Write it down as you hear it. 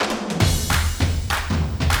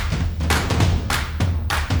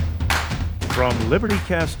From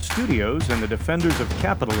LibertyCast Studios and the Defenders of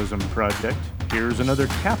Capitalism project, here's another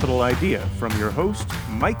capital idea from your host,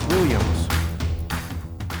 Mike Williams.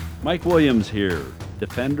 Mike Williams here,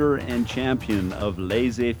 defender and champion of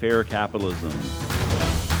laissez-faire capitalism.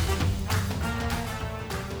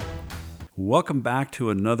 Welcome back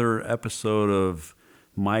to another episode of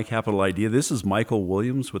My Capital Idea. This is Michael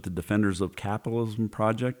Williams with the Defenders of Capitalism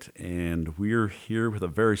project, and we're here with a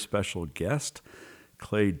very special guest,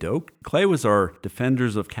 Clay Doke. Clay was our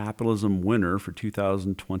Defenders of Capitalism winner for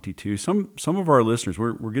 2022. Some of our listeners,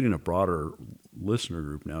 we're getting a broader listener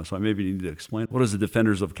group now, so I maybe need to explain what is the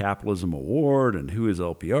Defenders of Capitalism Award and who is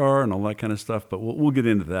LPR and all that kind of stuff, but we'll get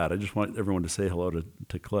into that. I just want everyone to say hello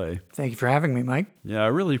to Clay. Thank you for having me, Mike. Yeah, I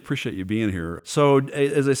really appreciate you being here. So,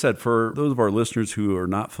 as I said, for those of our listeners who are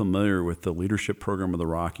not familiar with the Leadership Program of the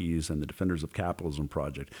Rockies and the Defenders of Capitalism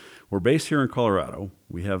project, we're based here in Colorado.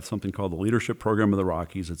 We have something called the Leadership Program of the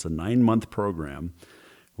Rockies. It's a 9-month program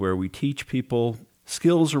where we teach people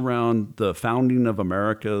skills around the founding of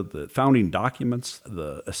America, the founding documents,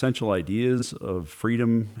 the essential ideas of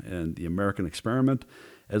freedom and the American experiment,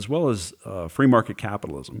 as well as free market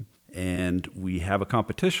capitalism. And we have a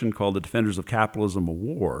competition called the Defenders of Capitalism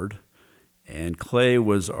Award. And Clay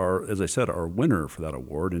was our winner for that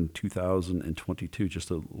award in 2022, just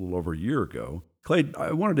a little over a year ago. Clay,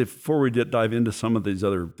 I wanted to, before we dive into some of these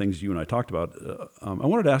other things you and I talked about, I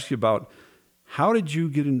wanted to ask you about how did you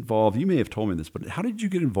get involved? You may have told me this, but how did you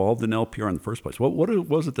get involved in LPR in the first place? What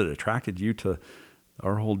was it that attracted you to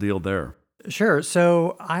our whole deal there? Sure.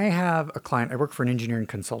 So I have a client. I work for an engineering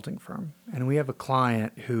consulting firm, and we have a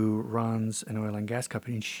client who runs an oil and gas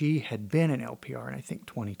company, and she had been in LPR in, I think,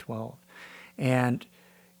 2012. And,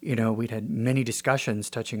 we'd had many discussions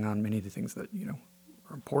touching on many of the things that,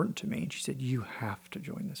 are important to me. And she said, you have to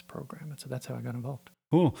join this program. And so that's how I got involved.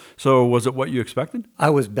 Cool. So was it what you expected? I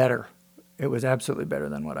was better. It was absolutely better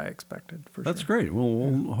than what I expected, for That's sure. great.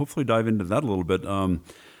 We'll hopefully dive into that a little bit. And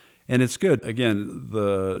it's good. Again,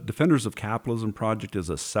 the Defenders of Capitalism project is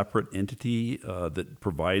a separate entity that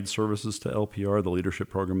provides services to LPR, the Leadership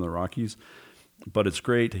Program of the Rockies. But it's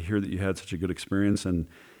great to hear that you had such a good experience. And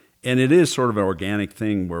it is sort of an organic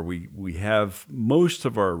thing where we have most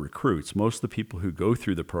of our recruits, most of the people who go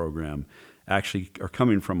through the program actually are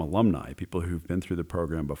coming from alumni, people who've been through the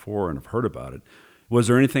program before and have heard about it. Was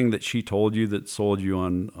there anything that she told you that sold you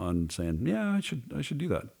on saying, yeah, I should do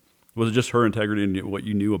that? Was it just her integrity and what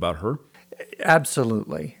you knew about her?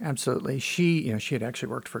 Absolutely. She had actually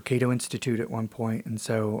worked for Cato Institute at one point, and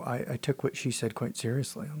so I took what she said quite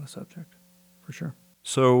seriously on the subject, for sure.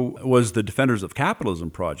 So was the Defenders of Capitalism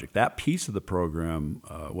project, that piece of the program,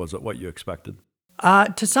 was it what you expected?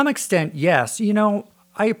 To some extent, yes.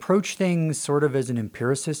 I approach things sort of as an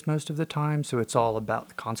empiricist most of the time, so it's all about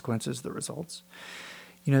the consequences, the results.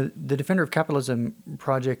 The Defender of Capitalism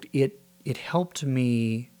project, it helped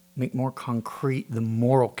me make more concrete the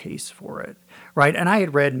moral case for it, right? And I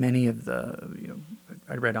had read many of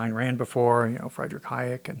I'd read Ayn Rand before, Friedrich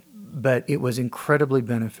Hayek, but it was incredibly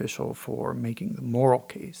beneficial for making the moral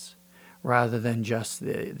case rather than just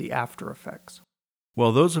the after effects.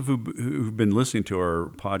 Well, those of who've been listening to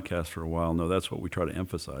our podcast for a while know that's what we try to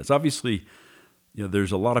emphasize. Obviously,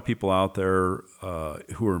 there's a lot of people out there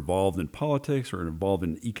who are involved in politics or involved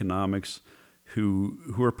in economics who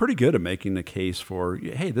are pretty good at making the case for,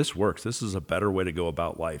 hey, this works. This is a better way to go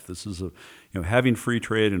about life. This is having free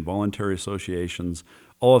trade and voluntary associations,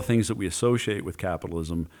 all the things that we associate with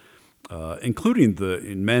capitalism, including the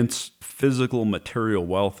immense physical material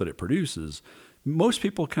wealth that it produces. Most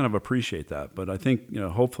people kind of appreciate that, but I think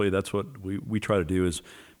hopefully that's what we try to do is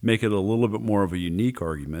make it a little bit more of a unique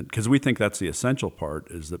argument, because we think that's the essential part,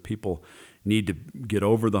 is that people need to get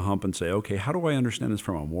over the hump and say, okay, how do I understand this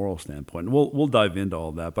from a moral standpoint? And we'll dive into all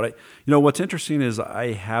of that. But what's interesting is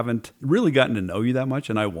I haven't really gotten to know you that much,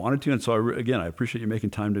 and I wanted to, and so I appreciate you making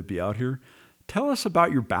time to be out here. Tell us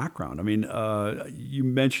about your background. I mean, you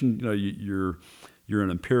mentioned you're an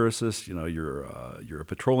empiricist. You're a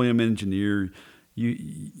petroleum engineer.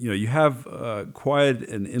 You have quite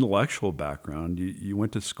an intellectual background. You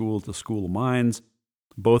went to school at the School of Mines,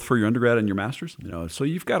 both for your undergrad and your master's. So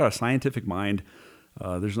you've got a scientific mind.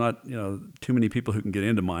 There's not too many people who can get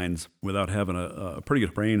into mines without having a pretty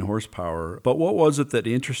good brain horsepower. But what was it that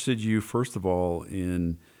interested you first of all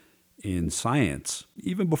in science,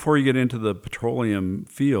 even before you get into the petroleum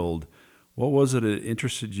field? What was it that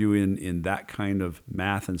interested you in that kind of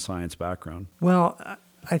math and science background? Well,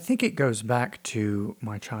 I think it goes back to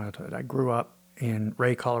my childhood. I grew up in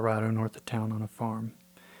Ray, Colorado, north of town on a farm.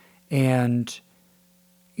 And,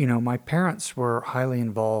 my parents were highly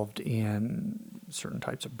involved in certain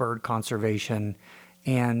types of bird conservation.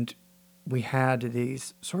 And we had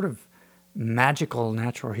these sort of magical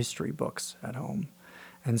natural history books at home.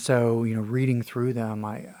 And so, reading through them,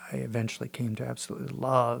 I eventually came to absolutely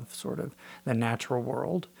love sort of the natural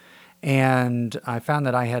world. And I found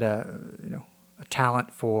that I had a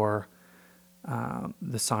talent for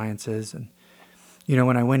the sciences. And,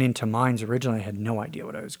 when I went into mines originally, I had no idea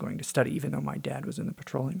what I was going to study, even though my dad was in the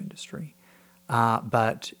petroleum industry.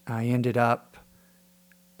 But I ended up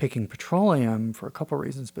picking petroleum for a couple of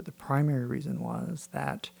reasons, but the primary reason was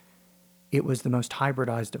that it was the most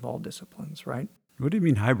hybridized of all disciplines, right? What do you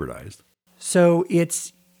mean hybridized? So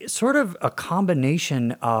it's sort of a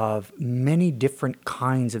combination of many different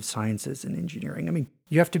kinds of sciences and engineering. I mean,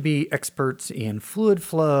 you have to be experts in fluid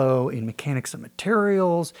flow, in mechanics of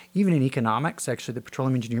materials, even in economics. Actually, the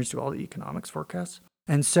petroleum engineers do all the economics forecasts.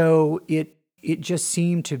 And so it just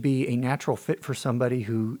seemed to be a natural fit for somebody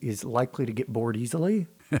who is likely to get bored easily.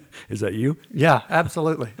 Is that you? Yeah,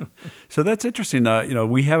 absolutely. So that's interesting.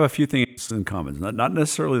 We have a few things in common. Not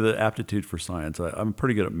necessarily the aptitude for science. I'm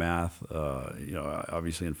pretty good at math.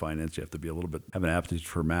 Obviously in finance you have to have an aptitude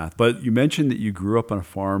for math. But you mentioned that you grew up on a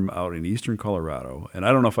farm out in eastern Colorado, and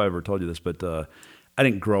I don't know if I ever told you this, but I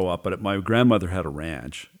didn't grow up. But my grandmother had a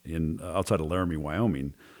ranch outside of Laramie,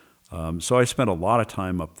 Wyoming. So I spent a lot of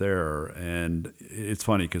time up there, and it's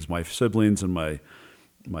funny because my siblings and my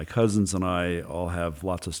cousins and I all have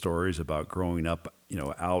lots of stories about growing up,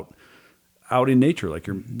 out in nature, like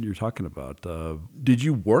you're talking about. Did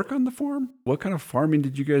you work on the farm? What kind of farming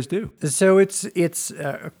did you guys do? So it's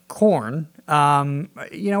corn.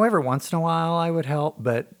 Every once in a while I would help,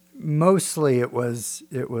 but mostly it was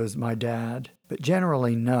my dad. But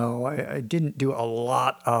generally, no, I didn't do a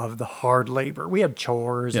lot of the hard labor. We had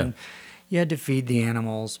chores and you had to feed the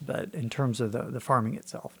animals, but in terms of the farming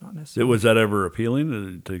itself, not necessarily. Was that ever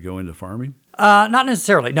appealing to go into farming? Not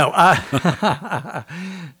necessarily, no.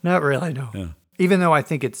 Not really, no. Yeah. Even though I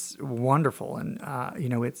think it's wonderful, and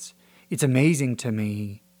it's amazing to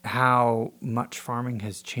me how much farming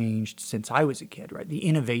has changed since I was a kid. Right, the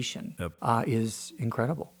innovation is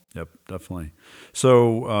incredible. Yep, definitely.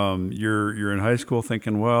 So you're in high school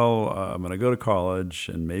thinking, well, I'm going to go to college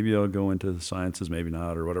and maybe I'll go into the sciences, maybe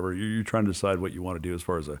not, or whatever. You're trying to decide what you want to do as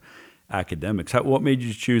far as academics. What made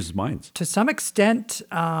you choose mines? To some extent,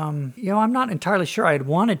 I'm not entirely sure. I had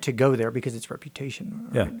wanted to go there because its reputation.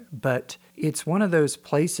 Right? Yeah. But it's one of those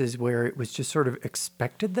places where it was just sort of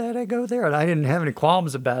expected that I go there, and I didn't have any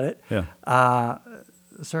qualms about it. Yeah.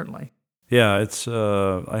 Certainly. Yeah, it's.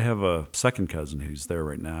 I have a second cousin who's there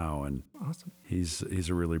right now, and Awesome. He's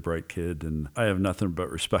a really bright kid, and I have nothing but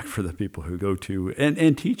respect for the people who go to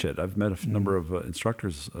and teach it. I've met a number of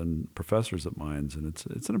instructors and professors at mines, and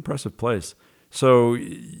it's an impressive place. So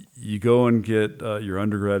you go and get your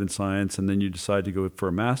undergrad in science, and then you decide to go for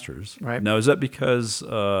a master's. Right. Now, is that because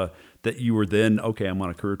that you were then, okay, I'm on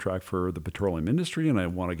a career track for the petroleum industry and I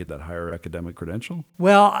want to get that higher academic credential?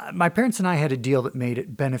 Well, my parents and I had a deal that made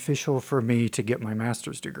it beneficial for me to get my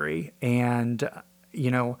master's degree. And,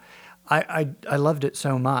 I loved it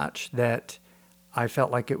so much that I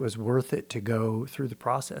felt like it was worth it to go through the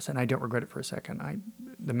process. And I don't regret it for a second.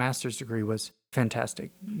 The master's degree was fantastic.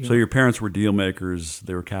 So your parents were deal makers.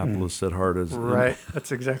 They were capitalists at heart. Right.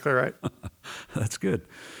 That's exactly right. That's good.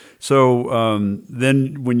 So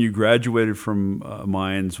then when you graduated from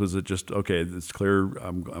mines, was it just, okay, it's clear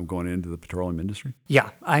I'm going into the petroleum industry? Yeah.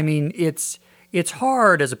 I mean, it's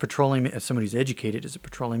hard as somebody who's educated as a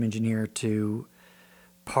petroleum engineer to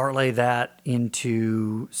parlay that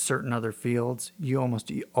into certain other fields. You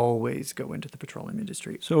almost always go into the petroleum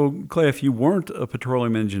industry. So, Clay, if you weren't a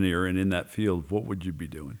petroleum engineer and in that field, what would you be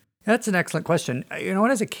doing? That's an excellent question.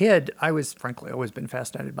 As a kid, I was frankly always been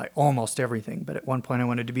fascinated by almost everything. But at one point, I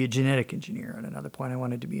wanted to be a genetic engineer. At another point, I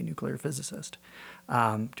wanted to be a nuclear physicist.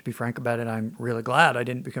 To be frank about it, I'm really glad I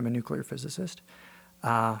didn't become a nuclear physicist.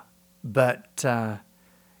 But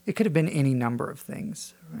it could have been any number of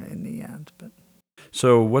things in the end. But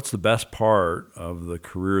so what's the best part of the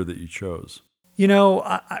career that you chose?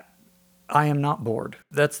 I am not bored.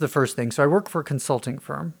 That's the first thing. So I work for a consulting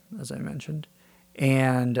firm, as I mentioned.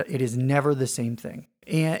 And it is never the same thing.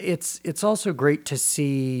 And it's also great to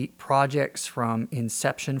see projects from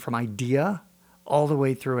inception, from idea, all the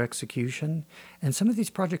way through execution. And some of these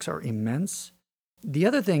projects are immense. The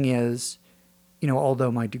other thing is,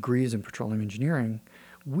 although my degree is in petroleum engineering,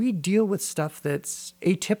 we deal with stuff that's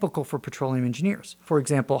atypical for petroleum engineers. For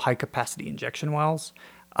example, high-capacity injection wells,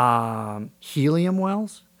 helium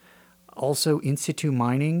wells, also in situ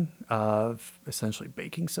mining of essentially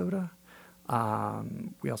baking soda.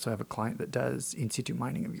 We also have a client that does in situ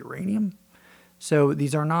mining of uranium. So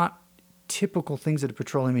these are not typical things that a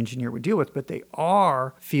petroleum engineer would deal with, but they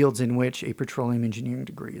are fields in which a petroleum engineering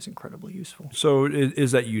degree is incredibly useful. So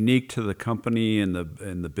is that unique to the company and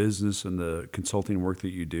the business and the consulting work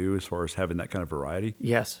that you do as far as having that kind of variety?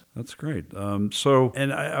 Yes. That's great.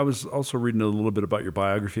 And I was also reading a little bit about your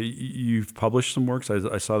biography. You've published some works.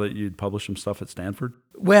 I saw that you'd published some stuff at Stanford.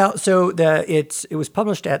 Well, so it was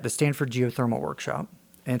published at the Stanford Geothermal Workshop,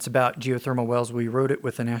 and it's about geothermal wells. We wrote it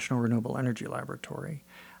with the National Renewable Energy Laboratory.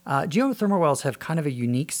 Geothermal wells have kind of a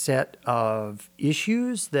unique set of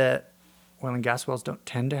issues that oil and gas wells don't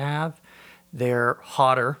tend to have. They're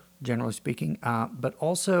hotter, generally speaking, but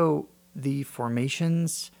also the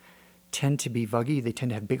formations tend to be vuggy. They tend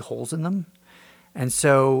to have big holes in them. And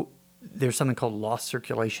so there's something called lost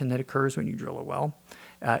circulation that occurs when you drill a well.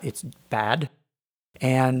 It's bad.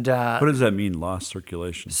 And what does that mean, lost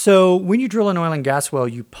circulation? So when you drill an oil and gas well,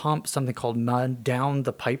 you pump something called mud down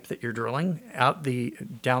the pipe that you're drilling,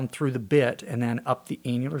 down through the bit, and then up the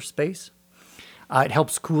annular space. It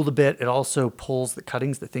helps cool the bit. It also pulls the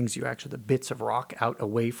cuttings, the bits of rock out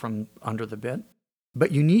away from under the bit.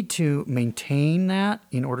 But you need to maintain that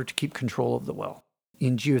in order to keep control of the well.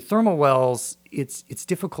 In geothermal wells, it's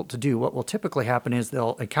difficult to do. What will typically happen is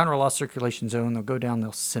they'll encounter a lost circulation zone. They'll go down.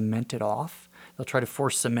 They'll cement it off. They'll try to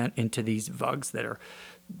force cement into these vugs that are,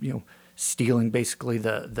 stealing basically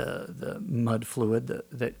the mud fluid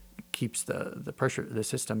that keeps the pressure, the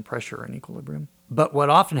system pressure in equilibrium. But what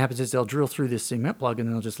often happens is they'll drill through this cement plug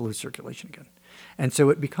and they'll just lose circulation again. And so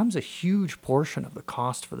it becomes a huge portion of the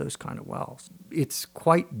cost for those kind of wells. It's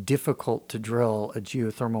quite difficult to drill a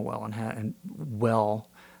geothermal well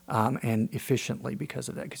and efficiently because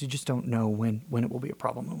of that, because you just don't know when it will be a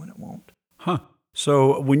problem and when it won't. Huh.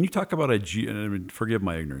 So when you talk about forgive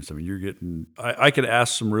my ignorance. I mean, I could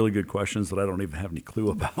ask some really good questions that I don't even have any clue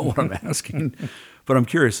about what I'm asking. But I'm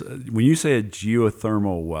curious, when you say a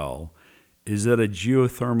geothermal well, is that a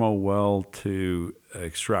geothermal well to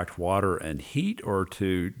extract water and heat, or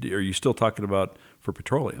are you still talking about for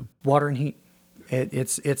petroleum? Water and heat.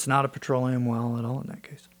 It's not a petroleum well at all in that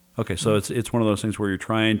case. Okay, so it's one of those things where you're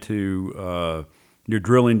trying to you're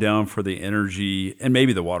drilling down for the energy and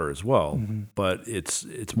maybe the water as well, but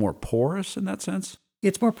it's more porous in that sense?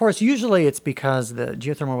 It's more porous. Usually it's because the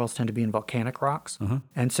geothermal wells tend to be in volcanic rocks.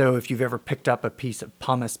 And so if you've ever picked up a piece of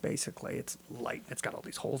pumice, basically, it's light. It's got all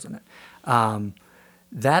these holes in it.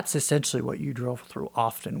 That's essentially what you drill through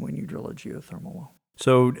often when you drill a geothermal well.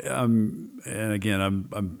 So, and again,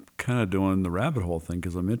 I'm kind of doing the rabbit hole thing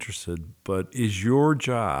because I'm interested, but is your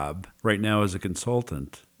job right now as a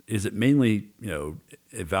consultant, is it mainly,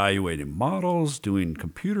 evaluating models, doing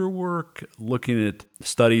computer work, looking at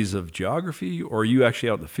studies of geography, or are you actually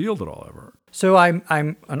out in the field at all ever? So I'm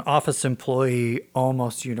an office employee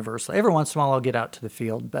almost universally. Every once in a while I'll get out to the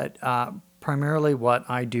field, but primarily what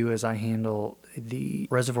I do is I handle the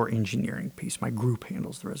reservoir engineering piece. My group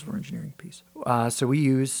handles the reservoir engineering piece. So we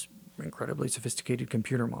use incredibly sophisticated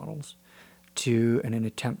computer models in an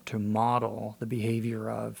attempt to model the behavior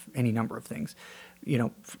of any number of things.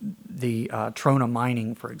 The trona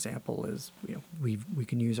mining, for example, is, we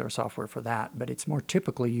can use our software for that, but it's more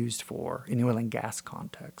typically used in the oil and gas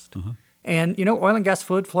context. And, oil and gas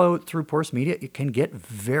fluid flow through porous media, it can get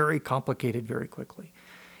very complicated very quickly.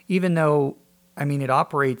 Even though, it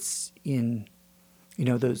operates in,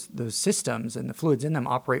 those systems and the fluids in them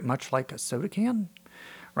operate much like a soda can,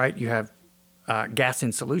 right? You have gas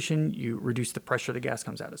in solution, you reduce the pressure, the gas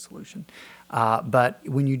comes out of solution. But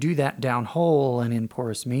when you do that downhole and in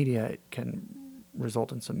porous media, it can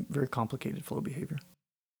result in some very complicated flow behavior.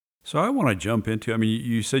 So I want to jump into,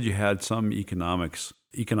 you said you had some economic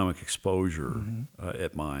exposure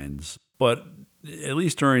at mines, but at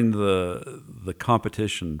least during the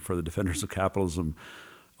competition for the Defenders of Capitalism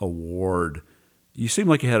award, you seem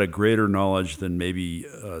like you had a greater knowledge than maybe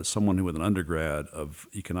someone who with an undergrad of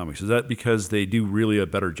economics. Is that because they do really a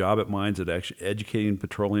better job at mines at actually educating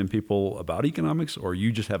petroleum people about economics, or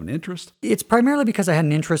you just have an interest? It's primarily because I had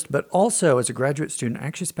an interest, but also as a graduate student, I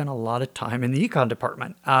actually spent a lot of time in the econ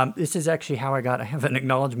department. This is actually how I have an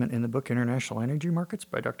acknowledgement in the book International Energy Markets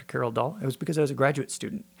by Dr. Carol Dahl. It was because I was a graduate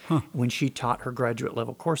student when she taught her graduate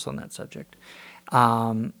level course on that subject.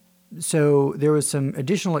 So there was some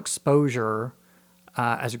additional exposure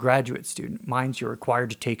as a graduate student. Mines, you're required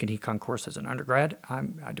to take an econ course as an undergrad.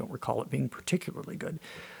 I don't recall it being particularly good.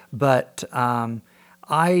 But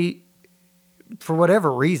for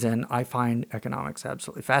whatever reason, I find economics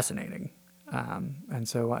absolutely fascinating. And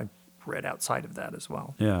so read outside of that as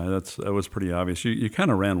well. Yeah, that was pretty obvious. You kind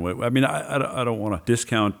of ran away. I mean, I don't want to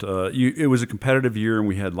discount. It was a competitive year, and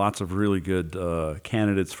we had lots of really good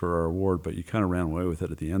candidates for our award, but you kind of ran away with it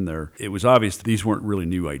at the end there. It was obvious that these weren't really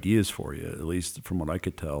new ideas for you, at least from what I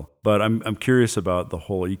could tell. But I'm curious about the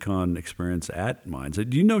whole econ experience at Mines.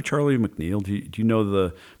 Do you know Charlie McNeil? Do you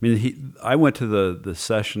know I went to the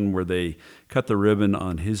session where they cut the ribbon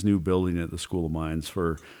on his new building at the School of Mines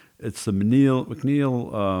for. It's the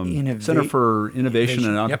McNeil Center for Innovation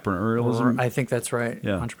and Entrepreneurialism. I think that's right.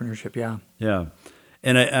 Yeah. Entrepreneurship, yeah. Yeah.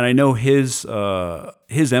 And I know his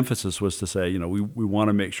emphasis was to say, we want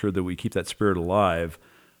to make sure that we keep that spirit alive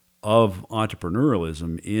of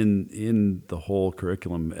entrepreneurialism in the whole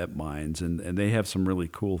curriculum at Mines. And they have some really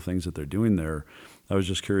cool things that they're doing there. I was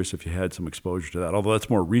just curious if you had some exposure to that, although that's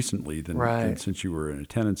more recently than since you were in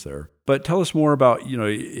attendance there. But tell us more about,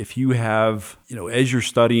 if you have, as you're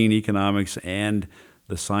studying economics and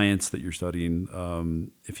the science that you're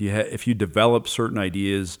studying, if you develop certain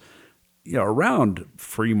ideas, around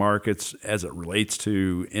free markets as it relates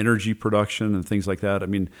to energy production and things like that. I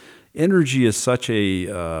mean, energy is such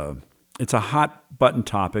it's a hot button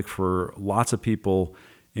topic for lots of people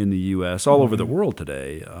in the U.S., all over the world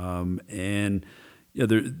today. And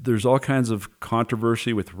there's all kinds of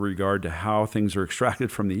controversy with regard to how things are extracted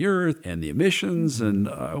from the earth and the emissions. And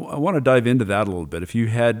I want to dive into that a little bit. If you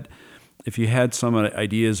had some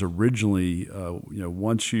ideas originally,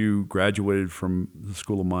 once you graduated from the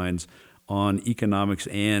School of Mines on economics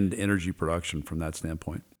and energy production from that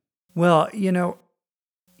standpoint. Well, in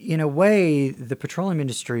a way, the petroleum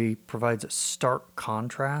industry provides a stark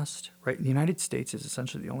contrast, right? The United States is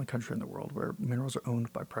essentially the only country in the world where minerals are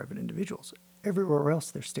owned by private individuals. Everywhere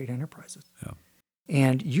else, they're state enterprises. Yeah.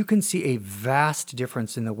 And you can see a vast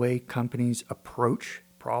difference in the way companies approach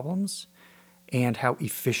problems and how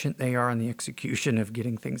efficient they are in the execution of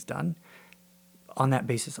getting things done on that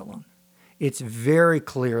basis alone. It's very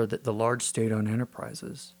clear that the large state-owned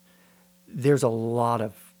enterprises, there's a lot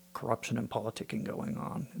of corruption and politicking going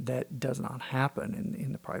on that does not happen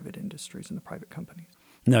in the private industries and the private companies.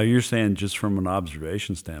 Now, you're saying just from an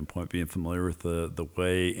observation standpoint, being familiar with the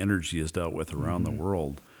way energy is dealt with around the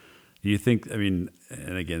world, do you think, and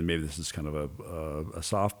again, maybe this is kind of a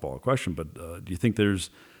softball question, but do you think there's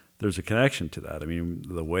a connection to that? I mean,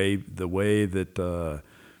 the way that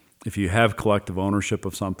if you have collective ownership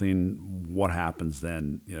of something, what happens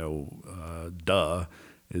then?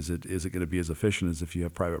 Is it going to be as efficient as if you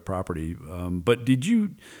have private property? But did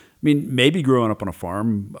you? Maybe growing up on a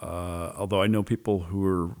farm, although I know people who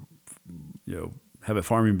are, have a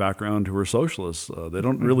farming background who are socialists. They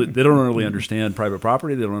don't really understand private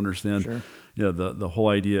property. They don't understand, Sure. The whole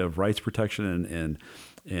idea of rights protection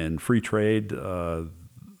and free trade.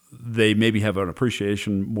 They maybe have an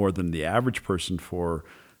appreciation more than the average person for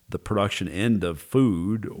the production end of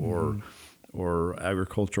food or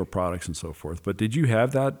agricultural products and so forth. But did you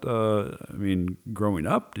have that? Growing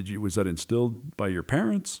up, was that instilled by your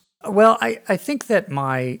parents? Well, I think that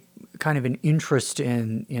my kind of an interest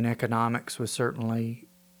in economics was certainly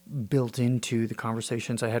built into the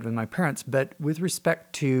conversations I had with my parents. But with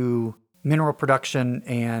respect to mineral production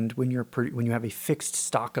and when you have a fixed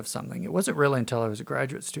stock of something, it wasn't really until I was a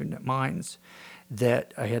graduate student at Mines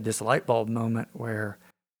that I had this light bulb moment where,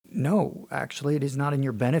 no, actually, it is not in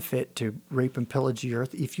your benefit to rape and pillage the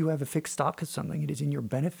earth. If you have a fixed stock of something, it is in your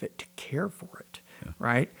benefit to care for it,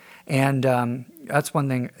 right? And that's one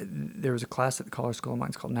thing. There was a class at the College School of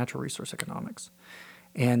Mines called Natural Resource Economics.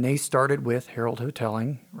 And they started with Harold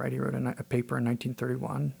Hotelling, right? He wrote a paper in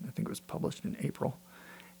 1931. I think it was published in April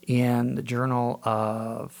in the Journal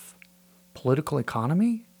of Political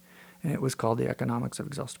Economy. And it was called The Economics of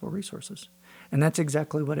Exhaustible Resources. And that's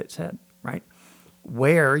exactly what it said, right?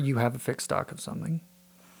 Where you have a fixed stock of something,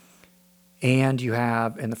 and you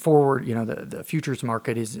have, and the forward, the futures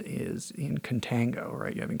market is in contango,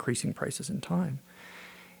 right? You have increasing prices in time.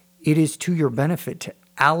 It is to your benefit to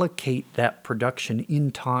allocate that production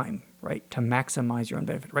in time, right? To maximize your own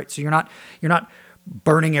benefit, right? So you're not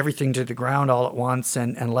burning everything to the ground all at once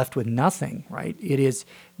and left with nothing, right? It is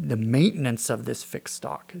the maintenance of this fixed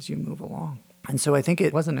stock as you move along. And so I think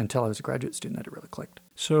it wasn't until I was a graduate student that it really clicked.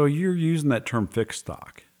 So you're using that term fixed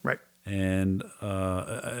stock. Right. And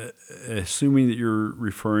assuming that you're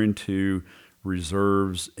referring to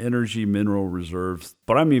reserves, energy, mineral reserves,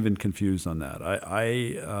 but I'm even confused on that.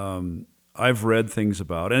 I've read things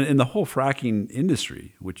about, and the whole fracking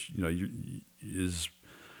industry, which is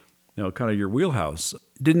kind of your wheelhouse.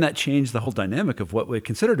 Didn't that change the whole dynamic of what we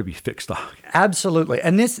consider to be fixed stock? Absolutely.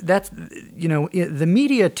 And the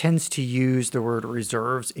media tends to use the word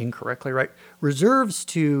reserves incorrectly, right? Reserves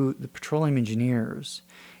to the petroleum engineers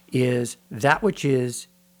is that which is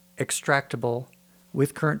extractable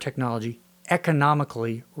with current technology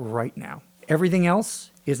economically right now. Everything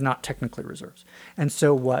else is not technically reserves. And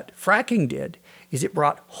so what fracking did is it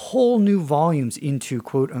brought whole new volumes into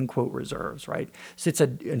quote unquote reserves, right? So it's a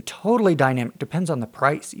totally dynamic, depends on the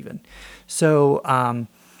price even. So,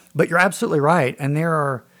 but you're absolutely right. And there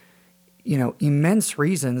are, immense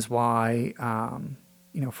reasons why,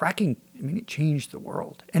 fracking, it changed the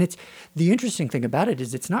world. And it's the interesting thing about it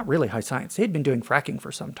is it's not really high science. They had been doing fracking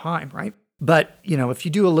for some time, right? But, if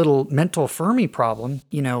you do a little mental Fermi problem,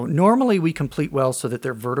 normally we complete wells so that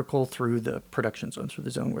they're vertical through the production zone, through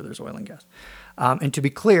the zone where there's oil and gas. And to be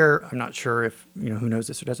clear, I'm not sure if, who knows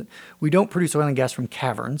this or doesn't, we don't produce oil and gas from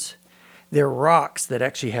caverns. They're rocks that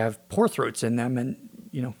actually have pore throats in them and,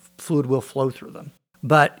 fluid will flow through them.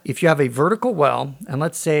 But if you have a vertical well, and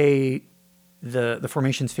let's say the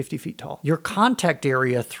formation's 50 feet tall, your contact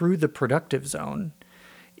area through the productive zone,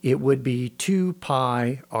 it would be 2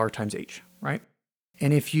 pi r times h, right?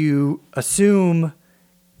 And if you assume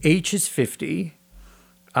h is 50,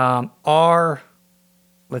 r,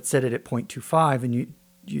 let's set it at 0.25, and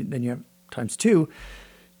then you have times 2,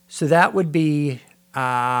 so that would be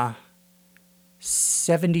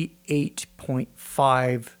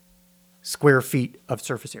 78.5 square feet of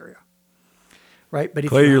surface area, right? But if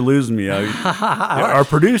Clay, you're losing me. Our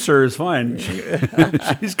producer is fine.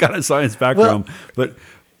 She's got a science background, but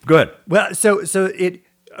go ahead. Well,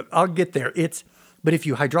 I'll get there. But if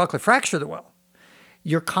you hydraulically fracture the well,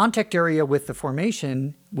 your contact area with the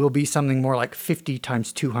formation will be something more like 50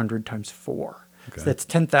 times 200 times 4. Okay. So that's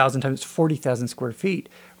 10,000 times 40,000 square feet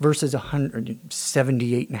versus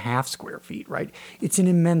 178.5 square feet, right? It's an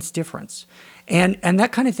immense difference. And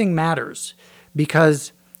that kind of thing matters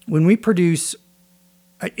because when we produce,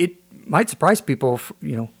 it might surprise people,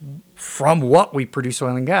 from what we produce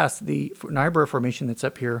oil and gas. The Niobrara Formation that's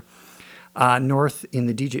up here north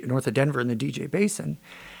of Denver in the DJ Basin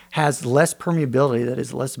has less permeability, that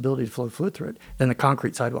is less ability to flow fluid through it, than the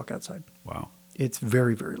concrete sidewalk outside. Wow. It's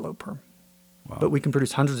very, very low perm. Wow. But we can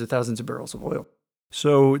produce hundreds of thousands of barrels of oil.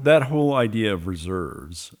 So that whole idea of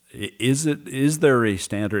reserves, is there a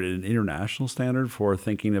standard, an international standard for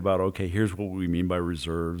thinking about, okay, here's what we mean by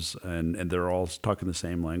reserves, and they're all talking the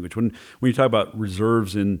same language? When you talk about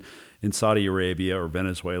reserves in Saudi Arabia or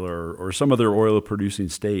Venezuela or some other oil-producing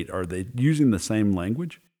state, are they using the same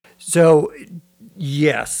language? So,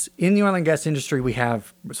 yes. In the oil and gas industry, we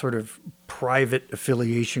have sort of private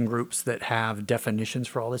affiliation groups that have definitions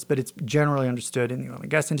for all this, but it's generally understood in the oil and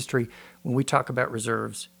gas industry, when we talk about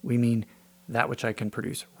reserves, we mean that which I can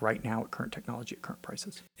produce right now at current technology, at current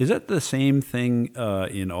prices. Is that the same thing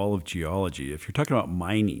in all of geology? If you're talking about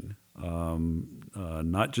mining,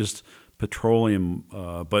 not just petroleum,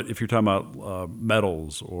 but if you're talking about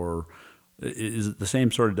metals, or is it the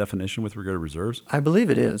same sort of definition with regard to reserves? I believe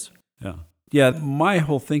it is. Yeah. Yeah, my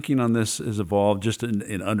whole thinking on this has evolved just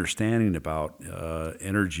in understanding about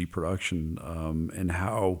energy production and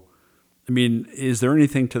how, is there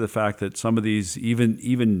anything to the fact that some of these,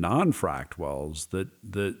 even non-fracked wells that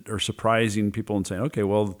are surprising people and saying, okay,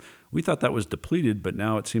 well, we thought that was depleted, but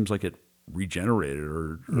now it seems like it regenerated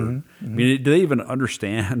do they even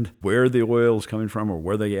understand where the oil is coming from or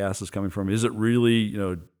where the gas is coming from? Is it really,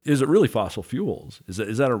 fossil fuels?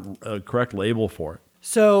 Is that a correct label for it?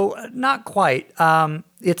 So not quite.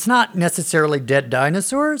 It's not necessarily dead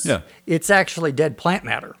dinosaurs. Yeah. It's actually dead plant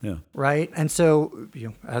matter. Yeah. Right. And so,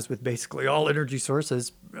 as with basically all energy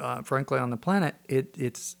sources, frankly, on the planet,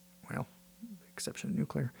 it's exception of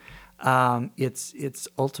nuclear, its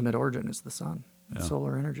ultimate origin is the sun. Yeah.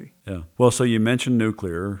 Solar energy. Yeah. Well, so you mentioned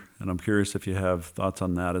nuclear, and I'm curious if you have thoughts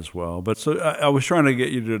on that as well. But so I was trying to get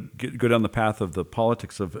you to go down the path of the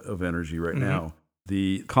politics of energy right now.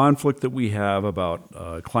 The conflict that we have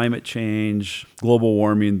about climate change, global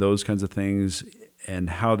warming, those kinds of things, and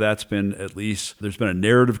how that's been, at least there's been a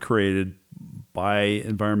narrative created by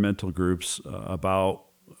environmental groups about,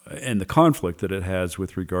 and the conflict that it has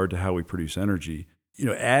with regard to how we produce energy.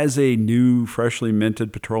 As a new, freshly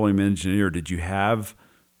minted petroleum engineer, did you have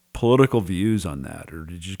political views on that? Or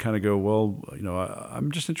did you kind of go, well,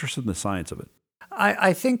 I'm just interested in the science of it?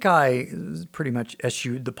 I think I pretty much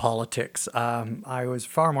eschewed the politics. I was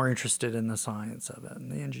far more interested in the science of it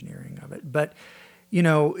and the engineering of it. But,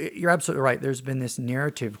 you're absolutely right. There's been this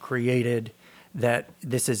narrative created that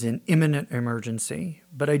this is an imminent emergency.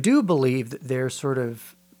 But I do believe that there's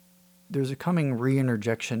a coming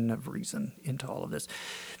reinterjection of reason into all of this.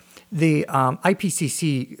 The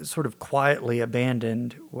IPCC sort of quietly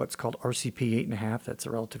abandoned what's called RCP 8.5. That's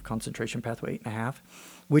a relative concentration pathway 8.5,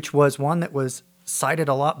 which was one that was cited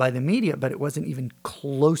a lot by the media, but it wasn't even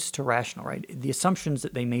close to rational, right? The assumptions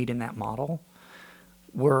that they made in that model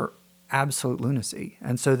were absolute lunacy.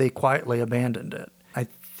 And so they quietly abandoned it. I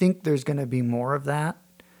think there's going to be more of that.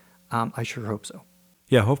 I sure hope so.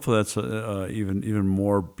 Yeah, hopefully that's even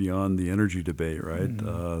more beyond the energy debate, right?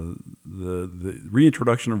 Mm-hmm. The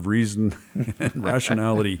reintroduction of reason and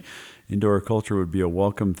rationality into our culture would be a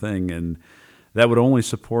welcome thing, and that would only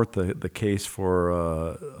support the case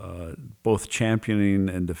for both championing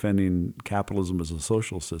and defending capitalism as a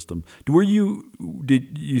social system.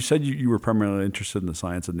 You said you were primarily interested in the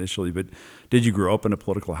science initially, but did you grow up in a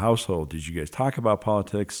political household? Did you guys talk about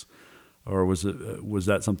politics, or was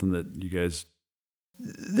that something that you guys?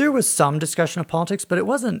 There was some discussion of politics, but it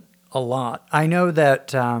wasn't a lot. I know that,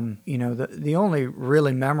 the only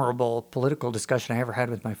really memorable political discussion I ever had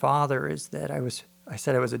with my father is that I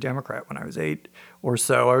said I was a Democrat when I was 8 or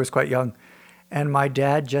so. I was quite young. And my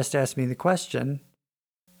dad just asked me the question,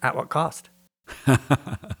 at what cost?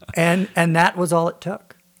 and that was all it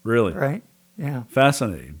took. Really? Right? Yeah.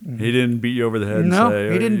 Fascinating. Mm-hmm. He didn't beat you over the head and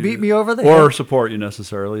say... he didn't beat me over the head. Or support you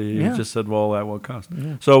necessarily. He just said, well, at what cost?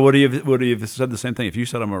 Yeah. So would he have said the same thing if you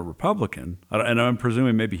said I'm a Republican? And I'm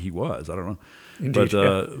presuming maybe he was. I don't know. Indeed,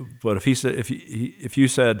 but if you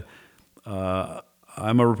said,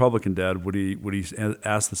 I'm a Republican, Dad, would he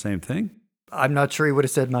ask the same thing? I'm not sure he would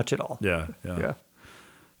have said much at all. Yeah.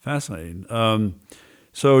 Fascinating.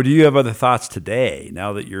 So do you have other thoughts today,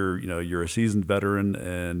 now that you're a seasoned veteran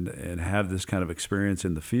and have this kind of experience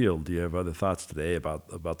in the field? Do you have other thoughts today about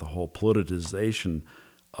the whole politicization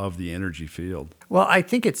of the energy field? Well, I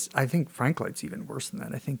think frankly it's even worse than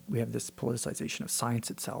that. I think we have this politicization of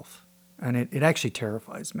science itself, and it actually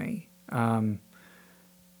terrifies me.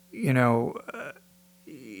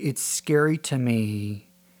 It's scary to me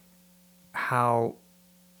how,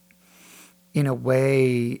 in a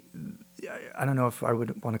way, I don't know if I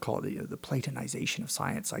would want to call it the Platonization of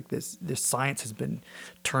science. Like this science has been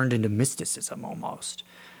turned into mysticism almost.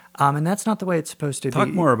 And that's not the way it's supposed to be. Talk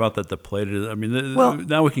more about that, the Plato. I mean,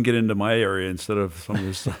 now we can get into my area instead of some of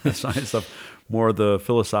this science stuff, more of the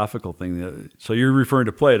philosophical thing. So you're referring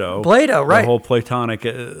to Plato. Plato, right. The whole Platonic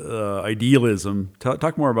idealism.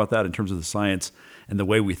 Talk more about that in terms of the science and the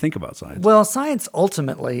way we think about science. Well, science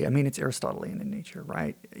ultimately, it's Aristotelian in nature,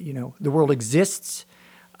 right? The world exists.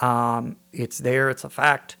 It's there. It's a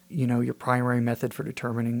fact. Your primary method for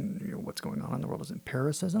determining what's going on in the world is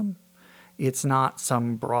empiricism. It's not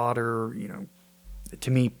some broader,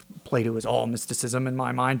 to me, Plato is all mysticism in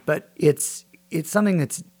my mind, but it's something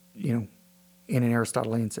that's, in an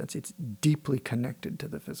Aristotelian sense, it's deeply connected to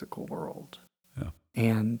the physical world. Yeah.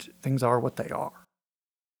 And things are what they are.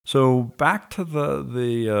 So back to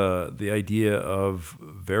the idea of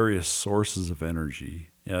various sources of energy.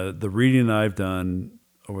 The reading I've done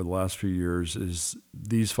over the last few years is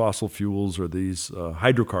these fossil fuels or these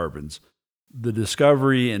hydrocarbons. The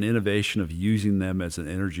discovery and innovation of using them as an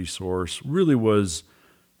energy source really was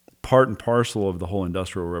part and parcel of the whole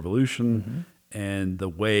Industrial Revolution and the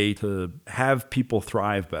way to have people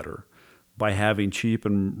thrive better by having cheap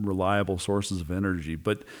and reliable sources of energy.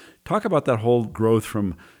 But talk about that whole growth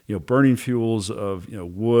from burning fuels of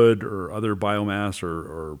wood or other biomass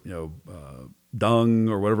or dung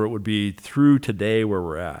or whatever it would be through today where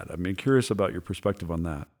we're at. I'm curious about your perspective on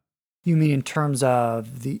that. You mean in terms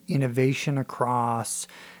of the innovation across,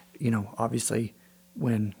 obviously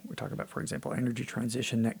when we're talking about, for example, energy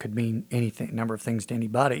transition, that could mean anything, number of things to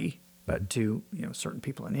anybody, but to, certain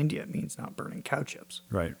people in India, it means not burning cow chips.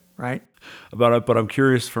 Right. Right. But I'm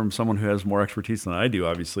curious from someone who has more expertise than I do,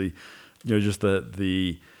 obviously, just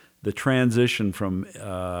the transition from,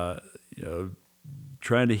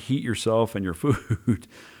 trying to heat yourself and your food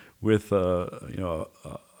with,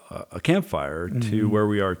 a campfire to where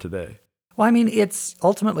we are today. Well, it's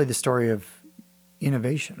ultimately the story of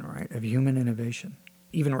innovation, right? Of human innovation.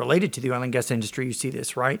 Even related to the oil and gas industry, you see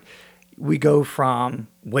this, right? We go from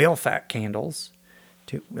whale fat candles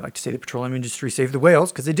to, we like to say the petroleum industry saved the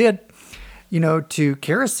whales, because they did, to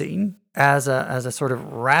kerosene as a sort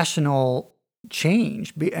of rational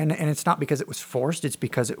change. And it's not because it was forced, it's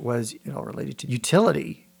because it was related to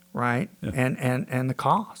utility, right? Yeah. And the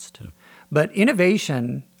cost. Yeah. But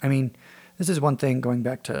innovation, this is one thing going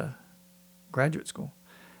back to graduate school.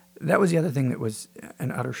 That was the other thing that was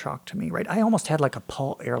an utter shock to me, right? I almost had like a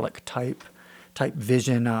Paul Ehrlich type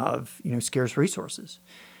vision of, scarce resources.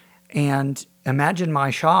 And imagine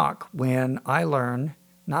my shock when I learn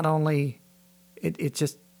not only it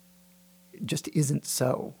just isn't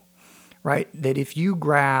so, right? That if you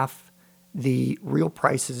graph the real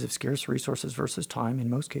prices of scarce resources versus time, in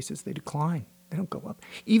most cases they decline. They don't go up.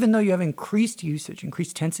 Even though you have increased usage,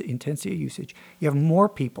 increased intensity of usage, you have more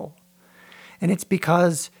people. And it's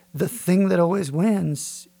because the thing that always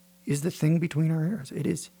wins is the thing between our ears. It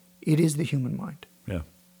is the human mind. Yeah.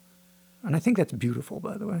 And I think that's beautiful,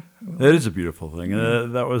 by the way. It is a beautiful thing.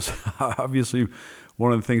 That was obviously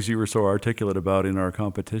one of the things you were so articulate about in our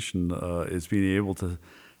competition, is being able to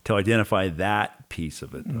identify that piece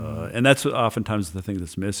of it. And that's oftentimes the thing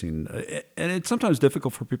that's missing. And it's sometimes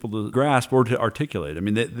difficult for people to grasp or to articulate. I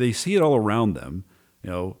mean, they see it all around them. You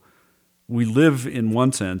know, we live in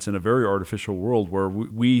one sense in a very artificial world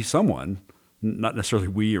where someone, not necessarily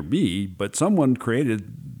we or me, but someone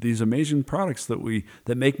created these amazing products that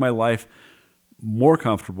make my life more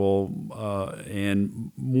comfortable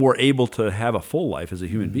and more able to have a full life as a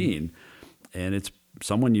human being. And it's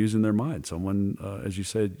someone using their mind, someone, as you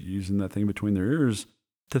said, using that thing between their ears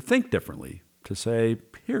to think differently, to say,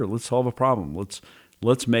 here, let's solve a problem.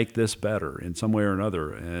 Let's make this better in some way or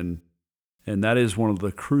another. And that is one of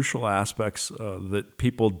the crucial aspects that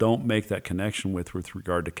people don't make that connection with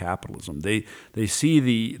regard to capitalism. They see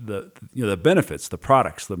the benefits, the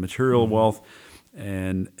products, the material wealth,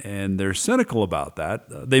 and they're cynical about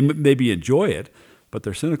that. They maybe enjoy it, but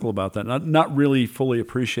they're cynical about that, not really fully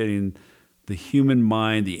appreciating the human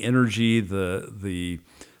mind, the energy, the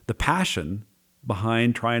passion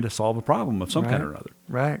behind trying to solve a problem of some kind or other.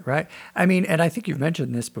 Right. I mean, and I think you've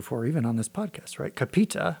mentioned this before, even on this podcast, right?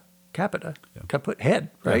 Capita, caput,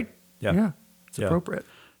 head, right? Yeah. It's appropriate.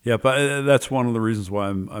 Yeah, but that's one of the reasons why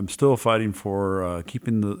I'm still fighting for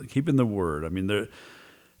keeping the word. I mean,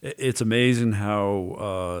 it's amazing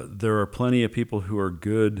how there are plenty of people who are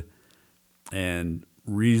good and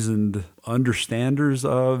reasoned understanders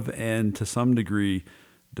of, and to some degree,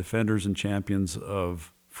 defenders and champions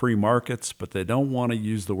of free markets, but they don't want to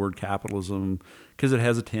use the word capitalism because it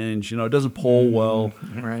has a tinge. It doesn't poll well.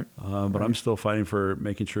 Right. But I'm still fighting for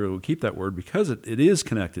making sure we keep that word because it is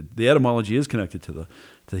connected. The etymology is connected to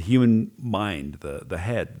the human mind, the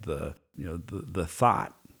head, the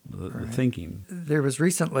thought, the thinking. There was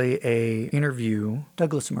recently a interview.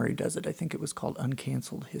 Douglas Murray does it. I think it was called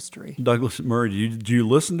Uncanceled History. Douglas Murray. Do you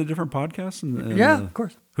listen to different podcasts? Yeah, of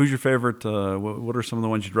course. Who's your favorite? What are some of the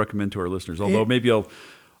ones you'd recommend to our listeners? Although maybe I'll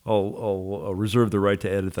reserve the right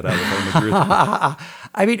to edit that out if I don't agree with you.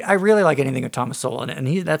 I mean, I really like anything with Thomas Sowell, and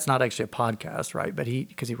that's not actually a podcast, right? But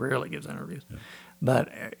because he rarely gives interviews. Yeah. But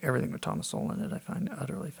everything with Thomas Sowell in it, I find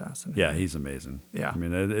utterly fascinating. Yeah, he's amazing. Yeah, I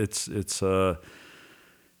mean,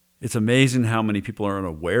 it's amazing how many people are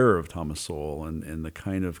unaware of Thomas Sowell and the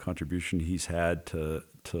kind of contribution he's had to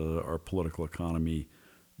our political economy,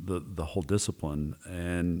 the whole discipline.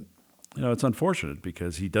 And it's unfortunate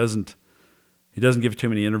because he doesn't give too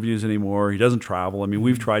many interviews anymore. He doesn't travel. I mean,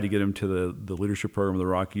 we've tried to get him to the leadership program of the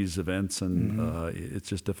Rockies events, and it's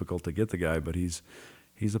just difficult to get the guy. But he's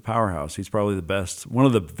a powerhouse. He's probably the best, one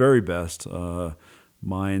of the very best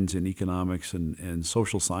minds in economics and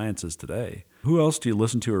social sciences today. Who else do you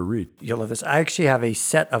listen to or read? You'll love this. I actually have a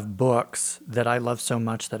set of books that I love so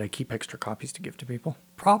much that I keep extra copies to give to people.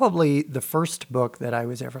 Probably the first book that I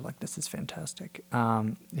was ever like, this is fantastic.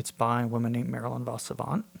 It's by a woman named Marilyn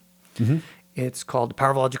Vos-Savant. Mm-hmm. It's called The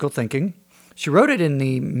Power of Logical Thinking. She wrote it in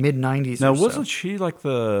the mid-'90s. Now, wasn't she like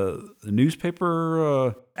the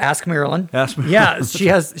newspaper? Ask Marilyn. Ask Marilyn. Yeah, she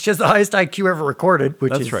has the highest IQ ever recorded,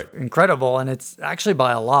 which is right. incredible, and it's actually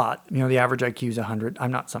by a lot. The average IQ is 100.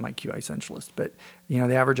 I'm not some IQ essentialist, but the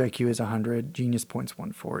average IQ is 100. Genius point's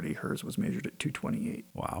 140. Hers was measured at 228.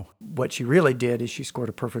 Wow. What she really did is she scored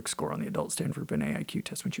a perfect score on the adult Stanford Binet IQ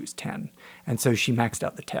test when she was 10, and so she maxed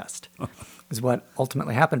out the test. Is what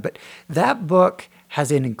ultimately happened. But that book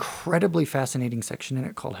has an incredibly fascinating section in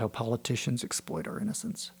it called How Politicians Exploit Our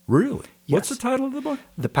Innocence. Really? Yes. What's the title of the book?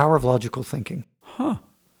 The Power of Logical Thinking. Huh.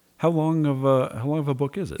 How long of a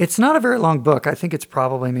book is it? It's not a very long book. I think it's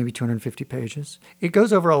probably maybe 250 pages. It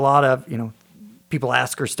goes over a lot of, people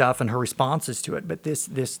ask her stuff and her responses to it. But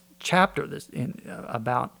this chapter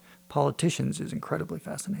about politicians is incredibly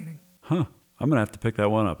fascinating. Huh. I'm going to have to pick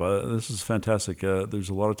that one up. This is fantastic. There's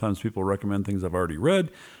a lot of times people recommend things I've already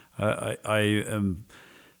read. I am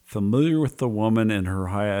familiar with the woman and her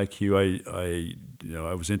high IQ.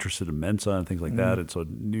 I was interested in Mensa and things like that, and so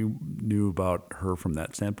knew about her from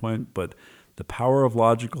that standpoint. But The Power of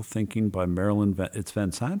Logical Thinking by Marilyn, it's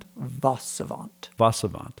Vincent? Vos-Savant.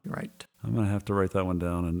 Vos-Savant. Right. I'm going to have to write that one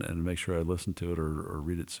down and make sure I listen to it or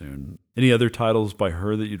read it soon. Any other titles by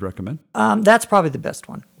her that you'd recommend? That's probably the best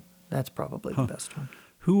one. That's probably the best one.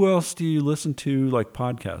 Who else do you listen to, like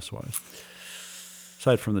podcast-wise?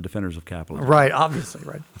 Aside from the Defenders of Capitalism. Right, obviously,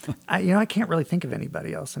 right. I can't really think of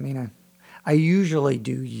anybody else. I mean, I usually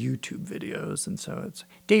do YouTube videos, and so it's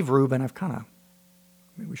Dave Rubin. I've kind of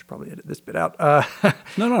me. We should probably edit this bit out.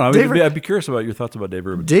 No. I'd be curious about your thoughts about Dave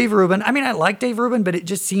Rubin. Dave Rubin. I mean, I like Dave Rubin, but it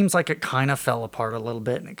just seems like it kind of fell apart a little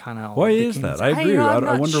bit, and it kind of. Why is that? I agree.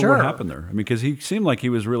 I wonder sure. what happened there. I mean, because he seemed like he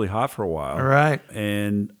was really hot for a while, right?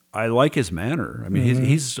 And I like his manner. I mean,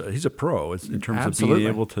 he's a pro in terms of being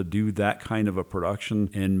able to do that kind of a production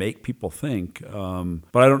and make people think.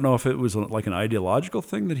 But I don't know if it was like an ideological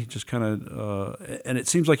thing that he just kind of, and it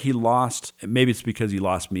seems like he lost, maybe it's because he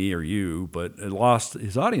lost me or you, but it lost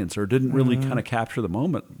his audience or didn't really kind of capture the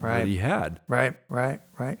moment that he had. Right.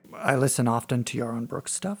 I listen often to Yaron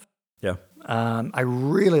Brooks stuff. Yeah. I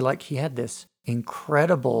really like, he had this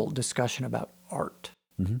incredible discussion about art,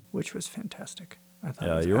 which was fantastic.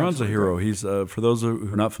 Yeah, Yaron's a hero. Great. He's for those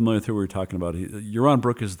who are not familiar with who we were talking about. Yaron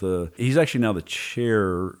Brook he's actually now the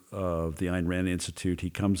chair of the Ayn Rand Institute.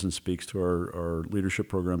 He comes and speaks to our leadership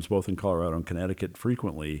programs both in Colorado and Connecticut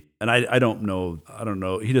frequently. And I don't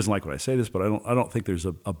know. He doesn't like when I say this, but I don't think there's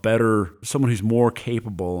a better someone who's more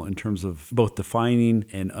capable in terms of both defining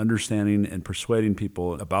and understanding and persuading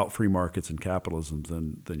people about free markets and capitalism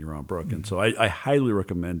than Yaron Brook. And so I highly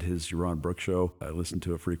recommend his Yaron Brook show. I listen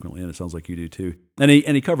to it frequently, and it sounds like you do too. And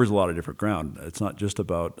he covers a lot of different ground. It's not just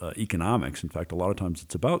about economics. In fact, a lot of times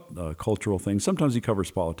it's about cultural things. Sometimes he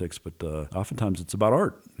covers politics, but oftentimes it's about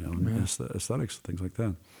art, aesthetics, things like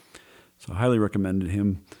that. So I highly recommended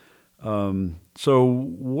him. So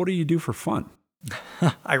what do you do for fun?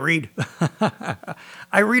 I read.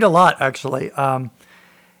 I read a lot, actually. I've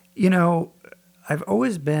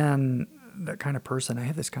always been that kind of person. I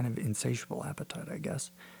have this kind of insatiable appetite, I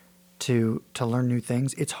guess, to learn new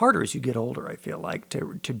things. It's harder as you get older, I feel like,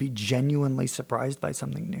 to be genuinely surprised by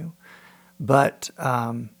something new. But,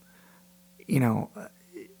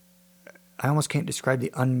 I almost can't describe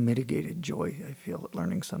the unmitigated joy I feel at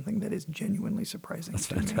learning something that is genuinely surprising. That's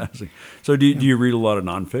fantastic. So do you read a lot of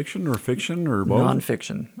nonfiction or fiction or both?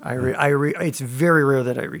 Nonfiction. I read. It's very rare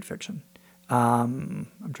that I read fiction. I'm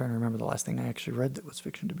trying to remember the last thing I actually read that was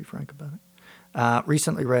fiction, to be frank about it.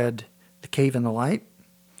 Recently read The Cave in the Light,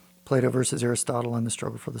 Plato versus Aristotle and the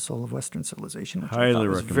Struggle for the Soul of Western Civilization, which highly I thought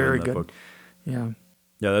was recommend very that good. book. Yeah.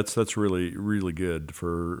 Yeah, that's really, really good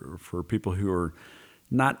for people who are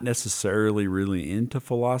not necessarily really into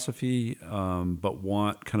philosophy, but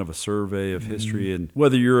want kind of a survey of history. And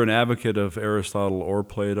whether you're an advocate of Aristotle or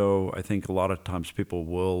Plato, I think a lot of times people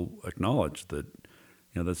will acknowledge that,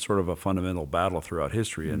 that's sort of a fundamental battle throughout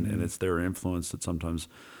history, and it's their influence that sometimes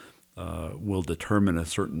will determine a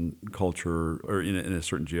certain culture or in a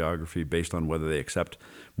certain geography based on whether they accept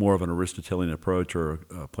more of an Aristotelian approach or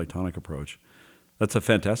a Platonic approach. That's a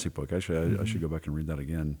fantastic book. Actually, I should go back and read that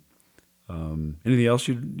again. Anything else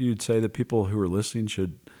you'd say that people who are listening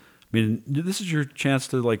should? I mean, this is your chance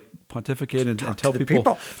to pontificate and tell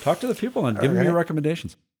people. Talk to the people and give them your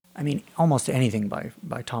recommendations. I mean, almost anything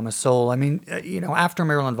by Thomas Sowell. I mean, after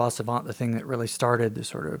Marilyn Vassavant, the thing that really started the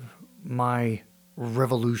sort of my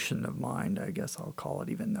revolution of mind, I guess I'll call it,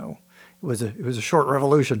 even though it was a short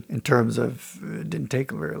revolution in terms of it didn't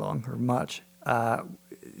take very long or much.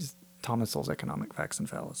 Thomas Sowell's Economic Facts and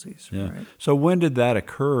Fallacies. Yeah. Right? So when did that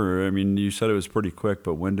occur? I mean, you said it was pretty quick,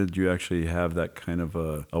 but when did you actually have that kind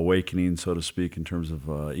of awakening, so to speak, in terms of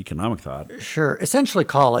economic thought? Sure. Essentially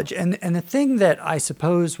college. And the thing that I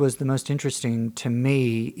suppose was the most interesting to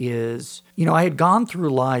me is, I had gone through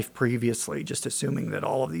life previously just assuming that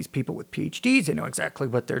all of these people with PhDs, they know exactly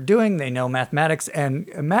what they're doing, they know mathematics. And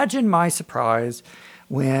imagine my surprise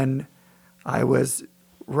when I was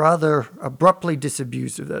rather abruptly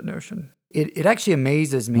disabused of that notion. It actually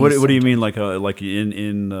amazes me. What do you mean, like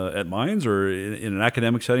in at Mines or in an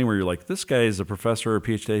academic setting where you're like, this guy is a professor or a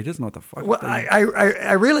PhD, he doesn't know what the fuck. Well,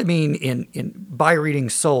 I really mean in by reading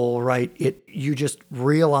Sowell, right? You just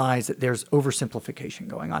realize that there's oversimplification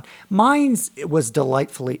going on. Mines was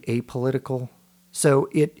delightfully apolitical, so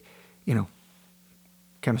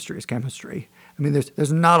chemistry is chemistry. I mean,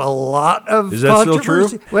 there's not a lot of Is that still true?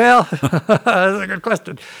 Well, that's a good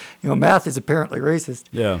question. Math is apparently racist.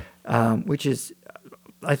 Yeah. Which is,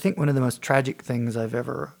 I think, one of the most tragic things I've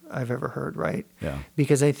ever heard. Right. Yeah.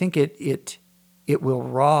 Because I think it will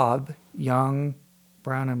rob young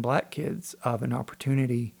brown and black kids of an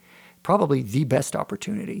opportunity, probably the best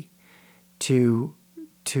opportunity, to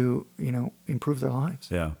improve their lives.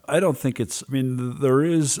 Yeah. I don't think there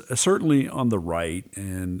is certainly on the right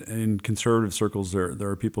and in conservative circles, there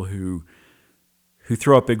are people who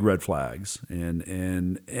throw up big red flags and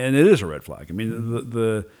it is a red flag. I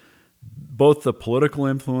mean, both the political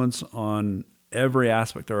influence on every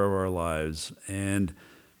aspect of our lives and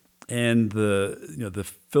the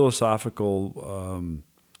philosophical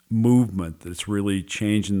movement that's really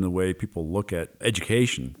changing the way people look at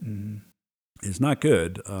education. is not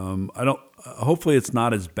good. I don't. Hopefully, it's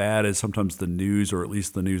not as bad as sometimes the news, or at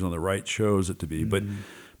least the news on the right, shows it to be. But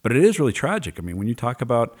it is really tragic. I mean, when you talk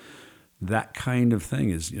about that kind of thing,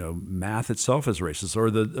 is math itself is racist,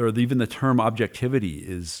 or even the term objectivity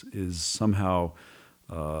is somehow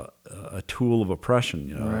a tool of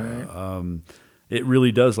oppression. Right. It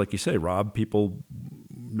really does, like you say, rob people,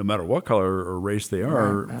 no matter what color or race they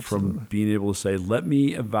are, Right, from being able to say, let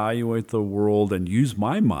me evaluate the world and use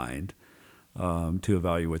my mind to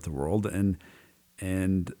evaluate the world and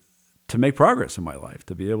to make progress in my life,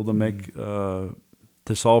 to be able to make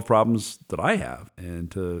to solve problems that I have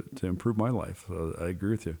and to improve my life. So I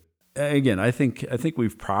agree with you. Again, I think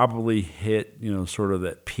we've probably hit sort of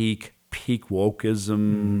that peak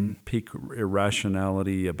wokeism, peak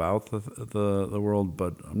irrationality about the world,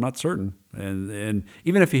 but I'm not certain. And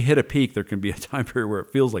even if you hit a peak, there can be a time period where it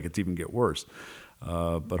feels like it's even get worse.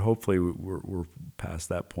 But hopefully we're past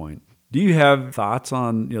that point. Do you have thoughts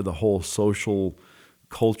on the whole social,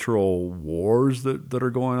 cultural wars that are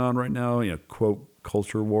going on right now? Quote,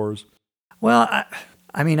 culture wars. Well,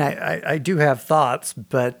 I do have thoughts,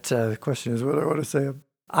 but the question is what I want to say.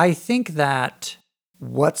 I think that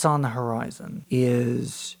what's on the horizon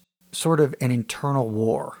is sort of an internal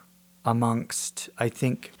war amongst, I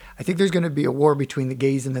think there's going to be a war between the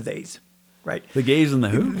gays and the theys, right? The gays and the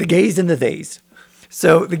who? The gays and the theys.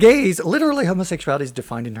 So the gays, literally homosexuality is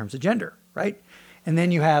defined in terms of gender, right? And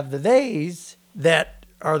then you have the theys that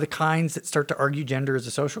are the kinds that start to argue gender is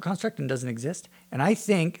a social construct and doesn't exist. And I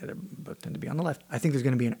think, both tend to be on the left, I think there's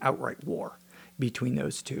going to be an outright war between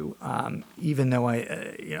those two, even though I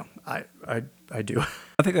do.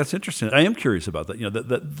 I think that's interesting. I am curious about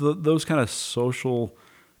that. Those kind of social,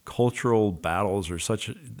 cultural battles are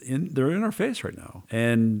they're in our face right now.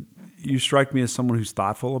 And you strike me as someone who's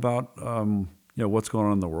thoughtful about what's going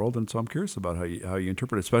on in the world, and so I'm curious about how you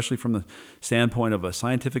interpret it, especially from the standpoint of a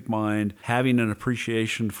scientific mind, having an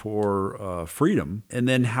appreciation for freedom, and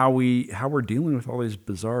then how we're dealing with all these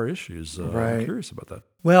bizarre issues. Right. I'm curious about that.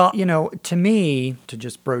 Well, to me, to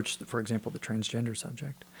just broach, for example, the transgender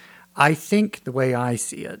subject, I think the way I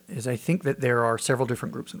see it is I think that there are several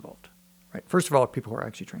different groups involved. Right. First of all, people who are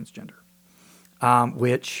actually transgender,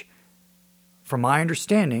 which, from my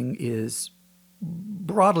understanding, is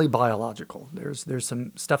broadly biological. There's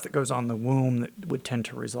some stuff that goes on in the womb that would tend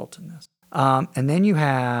to result in this. And then you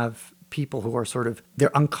have people who are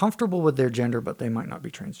they're uncomfortable with their gender, but they might not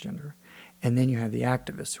be transgender. And then you have the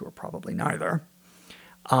activists who are probably neither.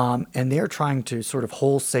 And they're trying to sort of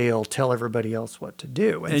wholesale tell everybody else what to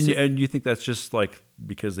do. And you think that's just like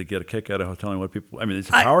because they get a kick out of telling what people, it's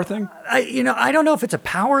a power thing? I don't know if it's a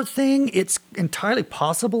power thing. It's entirely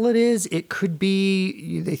possible it is. It could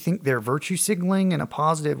be they think they're virtue signaling in a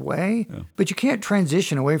positive way. Yeah. But you can't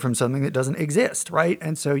transition away from something that doesn't exist, right?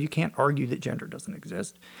 And so you can't argue that gender doesn't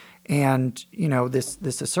exist. And,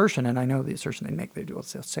 this assertion, and I know the assertion they make, they do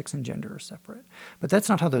say sex and gender are separate. But that's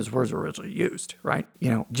not how those words were originally used, right?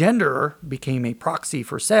 Gender became a proxy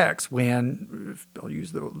for sex when, I'll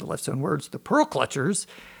use the left's own words, the pearl clutchers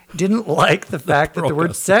didn't like the fact that the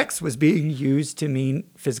word sex was being used to mean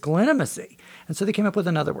physical intimacy. And so they came up with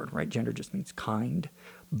another word, right? Gender just means kind.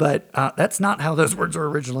 But that's not how those words were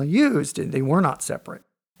originally used, and they were not separate.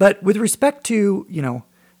 But with respect to,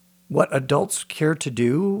 what adults care to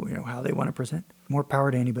do, how they want to present, more power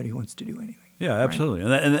to anybody who wants to do anything. Yeah, absolutely.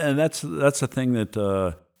 Right? And that's a thing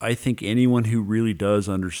that I think anyone who really does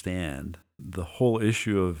understand the whole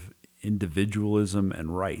issue of individualism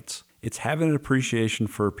and rights, it's having an appreciation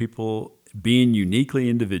for people being uniquely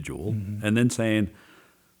individual and then saying,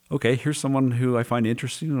 okay, here's someone who I find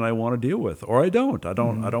interesting and I want to deal with, or I don't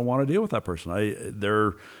want to deal with that person.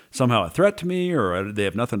 They're somehow a threat to me, or they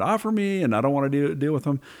have nothing to offer me, and I don't want to deal with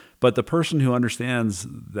them. But the person who understands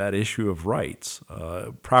that issue of rights,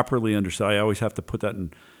 properly understand, I always have to put that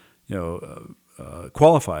in,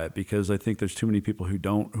 qualify it, because I think there's too many people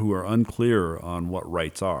who are unclear on what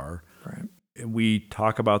rights are. Right. We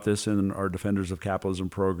talk about this in our Defenders of Capitalism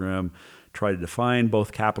program, try to define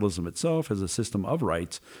both capitalism itself as a system of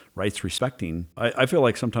rights respecting. I feel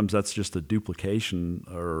like sometimes that's just a duplication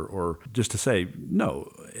or just to say,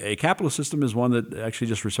 no, a capitalist system is one that actually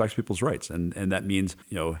just respects people's rights. And that means,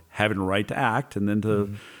 having a right to act and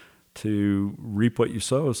then to reap what you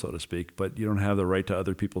sow, so to speak. But you don't have the right to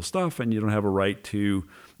other people's stuff, and you don't have a right to,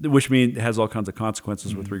 which means it has all kinds of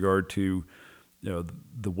consequences with regard to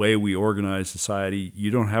the way we organize society. You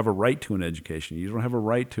don't have a right to an education. You don't have a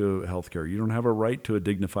right to health care. You don't have a right to a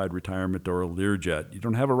dignified retirement or a Learjet. You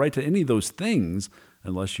don't have a right to any of those things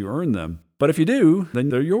unless you earn them. But if you do, then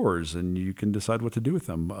they're yours, and you can decide what to do with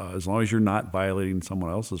them as long as you're not violating someone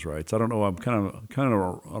else's rights. I don't know. I'm kind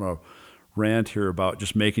of on a rant here about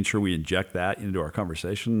just making sure we inject that into our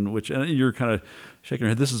conversation, which and you're kind of shaking your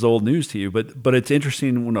head. This is old news to you, but it's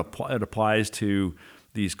interesting when it applies to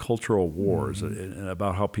these cultural wars and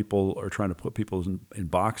about how people are trying to put people in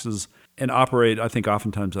boxes and operate, I think,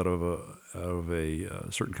 oftentimes out of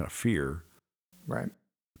a certain kind of fear. Right.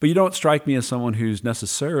 But you don't strike me as someone who's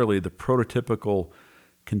necessarily the prototypical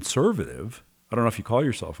conservative. I don't know if you call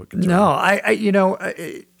yourself a conservative. No,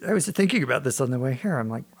 I was thinking about this on the way here. I'm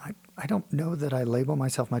like, I don't know that I label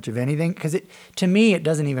myself much of anything because to me, it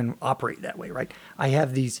doesn't even operate that way, right? I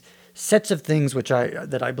have these sets of things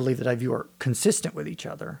that I believe that I view are consistent with each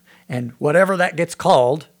other, and whatever that gets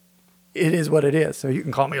called, it is what it is. So you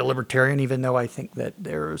can call me a libertarian, even though I think that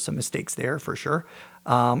there are some mistakes there for sure.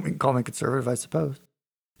 You can call me conservative, I suppose.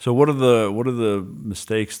 So what are the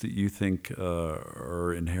mistakes that you think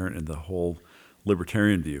are inherent in the whole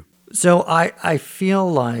libertarian view? So I feel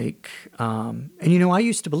like, and I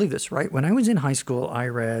used to believe this, right? When I was in high school, I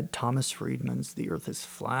read Thomas Friedman's The Earth is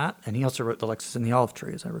Flat, and he also wrote The Lexus and the Olive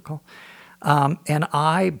Tree, as I recall. And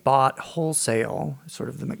I bought wholesale sort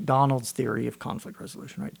of the McDonald's theory of conflict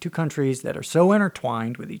resolution, right? Two countries that are so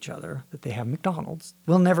intertwined with each other that they have McDonald's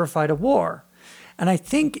will never fight a war. And I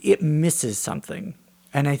think it misses something.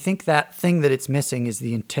 And I think that thing that it's missing is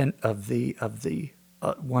the intent of the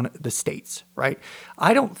states, right?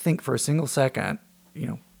 I don't think for a single second,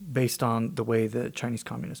 based on the way the Chinese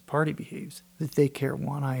Communist Party behaves, that they care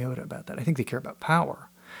one iota about that. I think they care about power,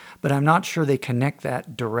 but I'm not sure they connect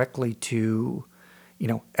that directly to,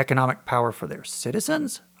 economic power for their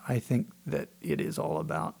citizens. I think that it is all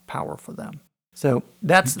about power for them. So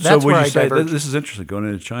that's where I diverge. This is interesting, going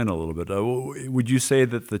into China a little bit. Would you say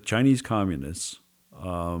that the Chinese communists,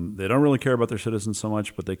 they don't really care about their citizens so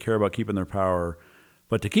much, but they care about keeping their power?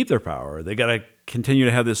 But to keep their power, they got to continue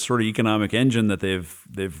to have this sort of economic engine that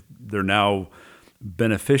they're now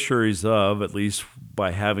beneficiaries of, at least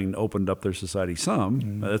by having opened up their society some.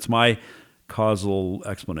 Mm-hmm. That's my causal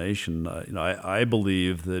explanation. I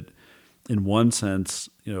believe that in one sense,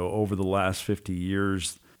 over the last 50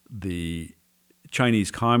 years, the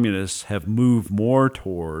Chinese communists have moved more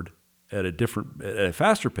toward, at a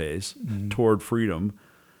faster pace, toward freedom.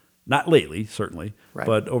 Not lately, certainly, right.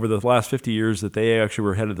 But over the last 50 years that they actually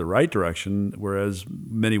were headed the right direction, whereas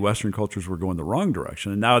many Western cultures were going the wrong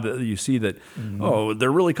direction. And now that you see that,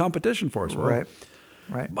 they're really competition for us. Well,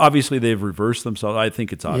 right. Obviously, they've reversed themselves. I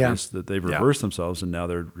think it's obvious that they've reversed themselves, and now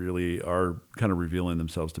they really are kind of revealing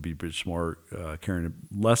themselves to be much more caring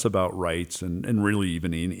less about rights and really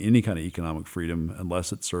even any kind of economic freedom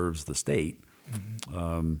unless it serves the state.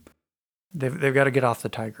 Mm-hmm. They've got to get off the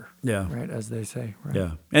tiger, right, as they say. Right?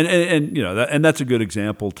 Yeah, and that's a good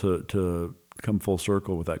example to come full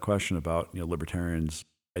circle with that question about libertarians.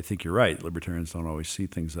 I think you're right. Libertarians don't always see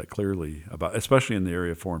things that clearly especially in the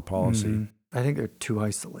area of foreign policy. Mm-hmm. I think they're too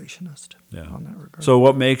isolationist on that regard. So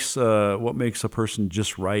what makes a person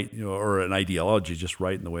just right, or an ideology just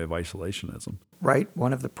right in the way of isolationism? Right.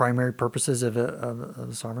 One of the primary purposes of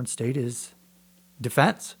a sovereign state is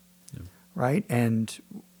defense, right, and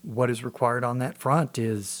what is required on that front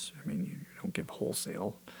is, you don't give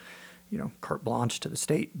wholesale, carte blanche to the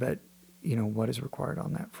state, but, what is required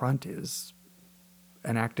on that front is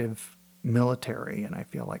an active military. And I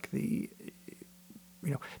feel like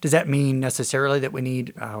does that mean necessarily that we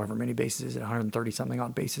need however many bases, 130 something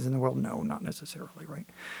odd bases in the world? No, not necessarily, right?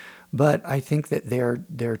 But I think that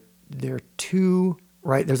they're too,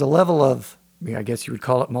 right, there's a level of, I guess you would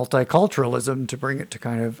call it multiculturalism to bring it to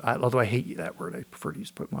kind of, although I hate that word, I prefer to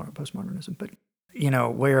use postmodernism, but,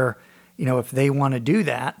 where, if they want to do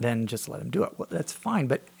that, then just let them do it. Well, that's fine.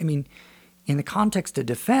 But, in the context of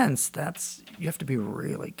defense, you have to be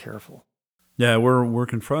really careful. Yeah, we're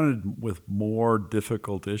confronted with more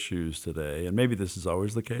difficult issues today, and maybe this is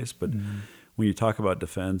always the case, but when you talk about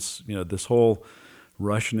defense, this whole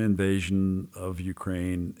Russian invasion of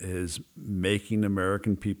Ukraine is making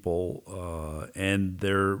American people and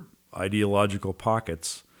their ideological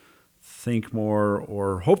pockets think more,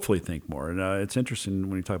 or hopefully think more. And it's interesting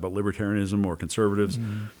when you talk about libertarianism or conservatives,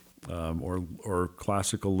 or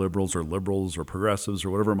classical liberals or progressives or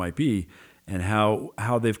whatever it might be, and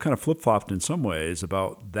how they've kind of flip-flopped in some ways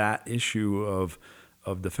about that issue of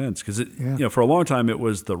defense. Because for a long time it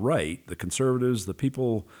was the right, the conservatives, the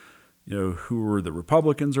people who were the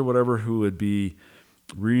Republicans or whatever, who would be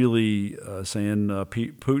really saying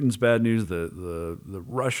Putin's bad news, the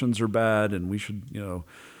Russians are bad, and we should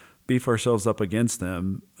beef ourselves up against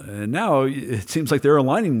them. And now it seems like they're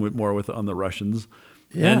aligning more on the Russians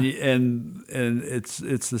Yeah. And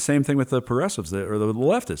it's the same thing with the progressives or the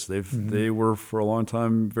leftists. They were for a long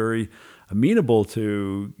time very amenable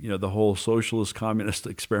to the whole socialist communist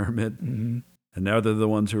experiment, and now they're the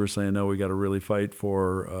ones who are saying, no, we got to really fight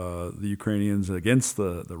for the Ukrainians against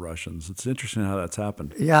the Russians. It's interesting how that's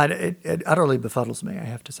happened. Yeah, it utterly befuddles me, I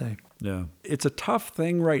have to say. Yeah, it's a tough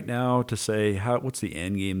thing right now to say what's the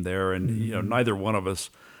end game there, and neither one of us.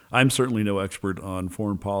 I'm certainly no expert on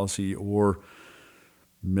foreign policy or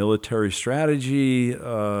military strategy,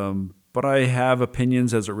 but I have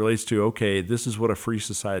opinions as it relates to, okay, this is what a free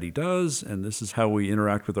society does, and this is how we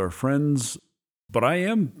interact with our friends. But I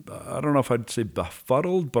don't know if I'd say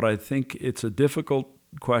befuddled, but I think it's a difficult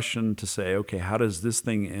question to say, okay, how does this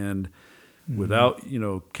thing end without,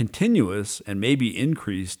 continuous and maybe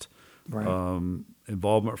increased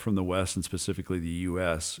involvement from the West and specifically the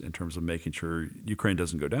U.S. in terms of making sure Ukraine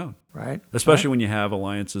doesn't go down. Right. Especially when you have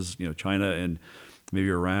alliances, China and maybe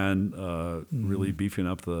Iran really beefing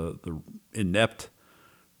up the inept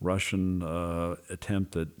Russian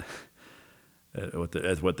attempt at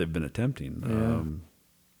what they've been attempting.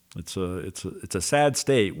 It's a sad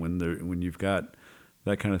state when you've got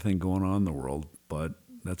that kind of thing going on in the world, but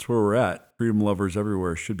that's where we're at. Freedom lovers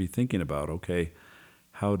everywhere should be thinking about, okay,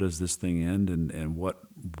 how does this thing end, and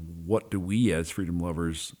what do we as freedom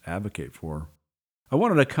lovers advocate for? I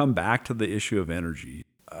wanted to come back to the issue of energy.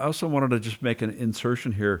 I also wanted to just make an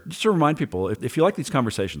insertion here, just to remind people, if you like these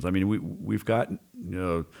conversations, I mean, we've got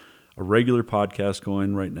a regular podcast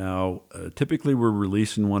going right now. Typically, we're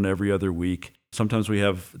releasing one every other week. Sometimes we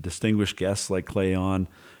have distinguished guests like Clay on.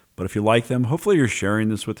 But if you like them, hopefully you're sharing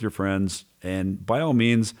this with your friends. And by all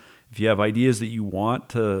means, if you have ideas that you want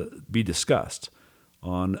to be discussed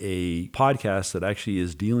on a podcast that actually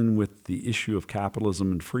is dealing with the issue of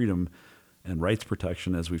capitalism and freedom and rights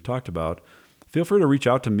protection, as we've talked about, feel free to reach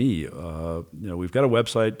out to me. We've got a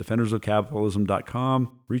website,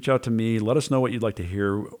 defendersofcapitalism.com. Reach out to me. Let us know what you'd like to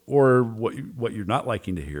hear or what you're not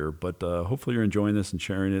liking to hear. But hopefully you're enjoying this and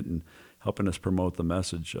sharing it and helping us promote the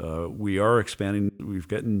message. We are expanding. We've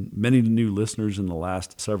gotten many new listeners in the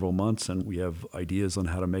last several months, and we have ideas on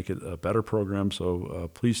how to make it a better program. So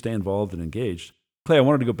please stay involved and engaged. Clay, I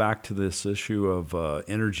wanted to go back to this issue of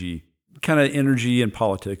energy and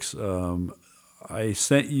politics. I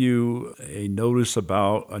sent you a notice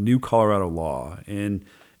about a new Colorado law, and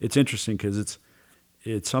it's interesting because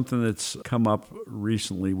it's something that's come up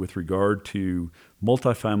recently with regard to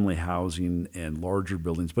multifamily housing and larger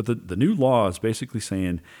buildings. But the new law is basically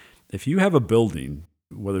saying if you have a building,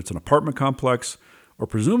 whether it's an apartment complex or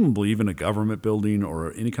presumably even a government building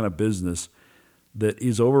or any kind of business that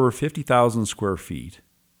is over 50,000 square feet,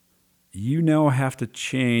 you now have to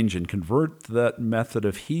change and convert that method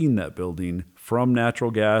of heating that building from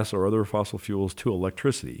natural gas or other fossil fuels to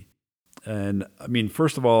electricity. And I mean,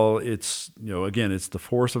 first of all, it's the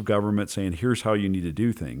force of government saying, here's how you need to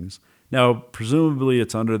do things. Now, presumably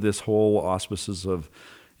it's under this whole auspices of,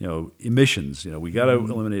 emissions. We got to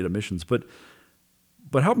eliminate emissions. But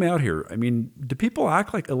help me out here. I mean, do people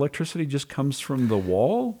act like electricity just comes from the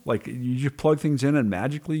wall? Like you just plug things in and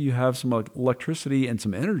magically you have some electricity and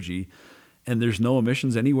some energy, and there's no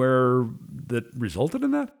emissions anywhere that resulted in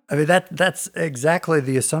that? I mean, that's exactly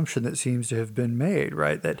the assumption that seems to have been made,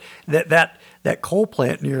 right? That coal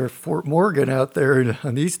plant near Fort Morgan out there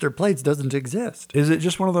on the Eastern Plains doesn't exist. Is it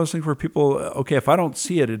just one of those things where people, okay, if I don't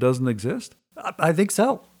see it, it doesn't exist? I think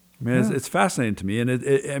so. I mean, it's fascinating to me.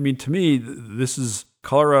 And to me, this is,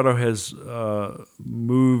 Colorado has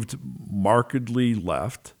moved markedly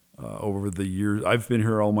left over the years. I've been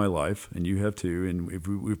here all my life, and you have too, and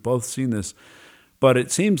we've both seen this. But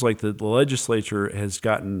it seems like the legislature has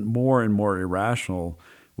gotten more and more irrational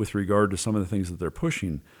with regard to some of the things that they're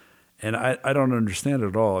pushing. And I don't understand it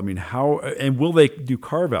at all. I mean, will they do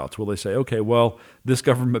carve-outs? Will they say, okay, well, this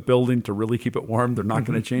government building, to really keep it warm, they're not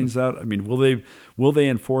going to change that? I mean, will they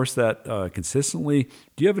enforce that consistently?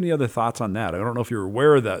 Do you have any other thoughts on that? I don't know if you're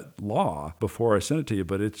aware of that law before I sent it to you,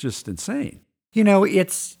 but it's just insane.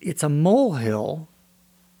 It's a molehill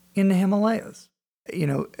in the Himalayas.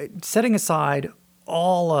 Setting aside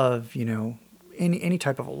all of, any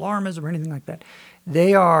type of alarmism or anything like that,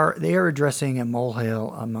 they are addressing a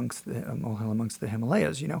molehill amongst the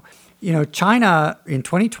Himalayas. China in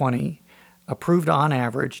 2020 approved on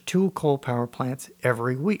average 2 coal power plants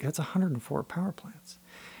every week. That's 104 power plants.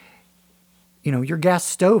 Your gas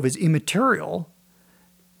stove is immaterial,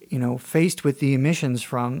 faced with the emissions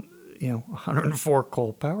from 104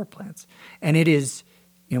 coal power plants. And it is,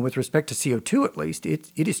 with respect to CO2 at least,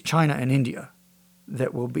 it is China and India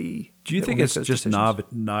that will be. Do you think it's just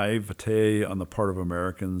naivete on the part of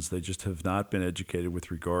Americans? They just have not been educated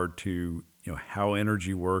with regard to how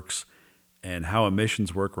energy works and how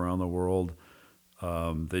emissions work around the world.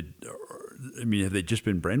 Have they just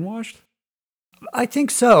been brainwashed? I think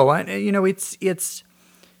so. I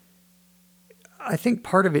think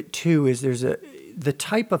part of it too is the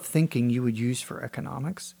type of thinking you would use for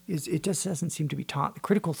economics it just doesn't seem to be taught. The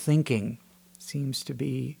critical thinking seems to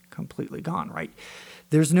be completely gone, right?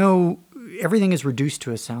 Everything is reduced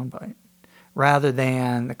to a soundbite rather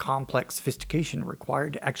than the complex sophistication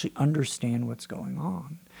required to actually understand what's going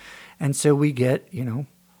on. And so we get,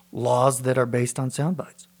 laws that are based on sound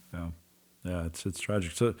bites. Yeah, it's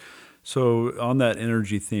tragic. So on that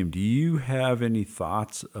energy theme, do you have any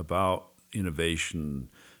thoughts about innovation,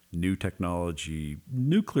 new technology,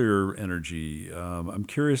 nuclear energy? I'm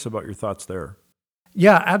curious about your thoughts there.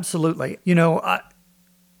 Yeah, absolutely.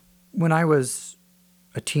 When I was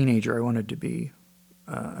a teenager, I wanted to be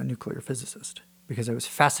a nuclear physicist because I was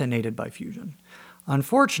fascinated by fusion.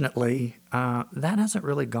 Unfortunately, that hasn't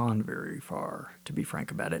really gone very far, to be frank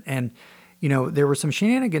about it. And, there were some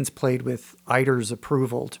shenanigans played with ITER's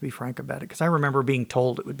approval, to be frank about it, because I remember being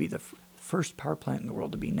told it would be the first power plant in the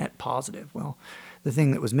world to be net positive. Well, the thing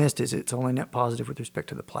that was missed is it's only net positive with respect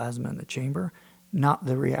to the plasma in the chamber, not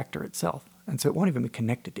the reactor itself. And so it won't even be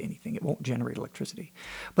connected to anything. It won't generate electricity.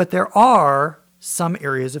 But there are some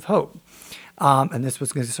areas of hope. And this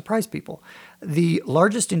was going to surprise people. The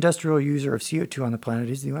largest industrial user of CO2 on the planet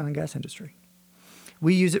is the oil and gas industry.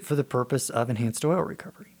 We use it for the purpose of enhanced oil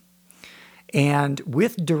recovery. And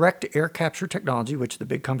with direct air capture technology, which the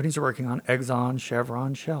big companies are working on, Exxon,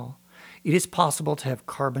 Chevron, Shell, it is possible to have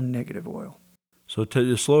carbon negative oil. So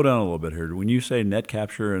to slow down a little bit here, when you say net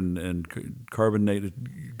capture and carbon negative,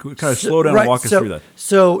 kind of slow down and walk us through that.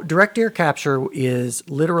 So direct air capture is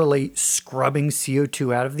literally scrubbing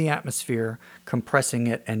CO2 out of the atmosphere, compressing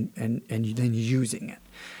it, and then using it.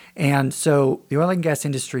 And so the oil and gas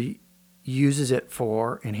industry uses it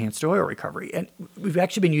for enhanced oil recovery. And we've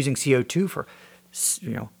actually been using CO2 for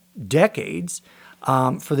decades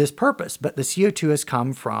for this purpose, but the CO2 has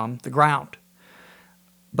come from the ground.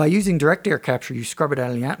 By using direct air capture, you scrub it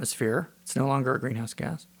out of the atmosphere. It's no longer a greenhouse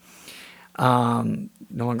gas. No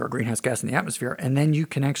longer a greenhouse gas in the atmosphere. And then you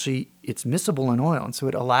can it's miscible in oil. And so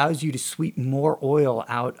it allows you to sweep more oil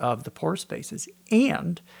out of the pore spaces.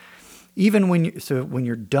 And even when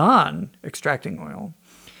you're done extracting oil,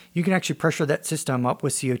 you can actually pressure that system up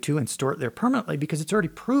with CO2 and store it there permanently because it's already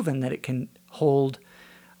proven that it can hold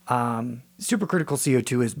supercritical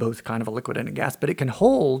CO2 is both kind of a liquid and a gas, but it can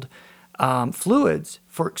hold fluids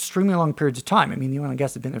for extremely long periods of time. I mean, the oil and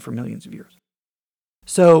gas have been there for millions of years.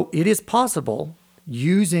 So it is possible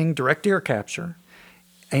using direct air capture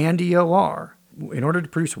and EOR, in order to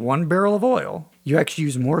produce 1 barrel of oil, you actually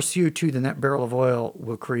use more CO2 than that barrel of oil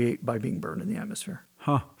will create by being burned in the atmosphere.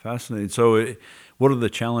 Fascinating. So what are the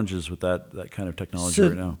challenges with that kind of technology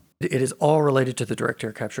right now? It is all related to the direct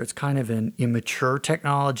air capture. It's kind of an immature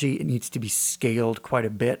technology. It needs to be scaled quite a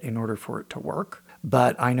bit in order for it to work.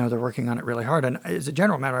 But I know they're working on it really hard. And as a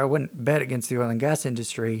general matter, I wouldn't bet against the oil and gas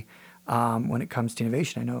industry when it comes to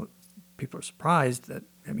innovation. I know people are surprised that,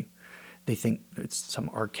 they think it's some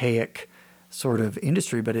archaic sort of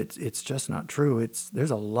industry, but it's just not true.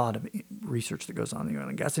 There's a lot of research that goes on in the oil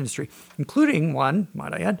and gas industry, including one,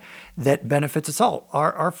 might I add, that benefits us all.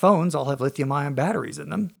 Our phones all have lithium-ion batteries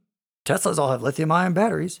in them. Teslas all have lithium-ion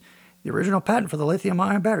batteries. The original patent for the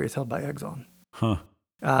lithium-ion battery is held by Exxon.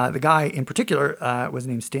 The guy in particular was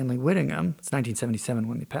named Stanley Whittingham. It's 1977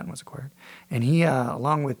 when the patent was acquired. And he,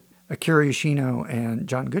 along with Akira Yoshino and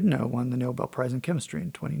John Goodenough, won the Nobel Prize in Chemistry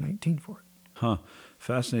in 2019 for it.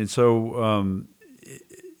 Fascinating. So,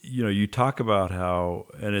 you talk about how,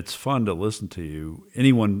 and it's fun to listen to you,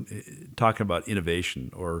 anyone talking about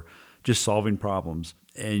innovation or just solving problems.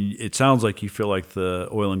 And it sounds like you feel like the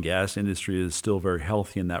oil and gas industry is still very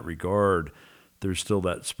healthy in that regard. There's still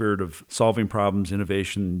that spirit of solving problems,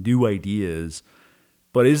 innovation, new ideas.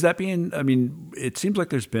 But is that it seems like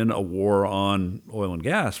there's been a war on oil and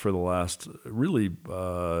gas for the last really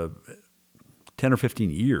 10 or 15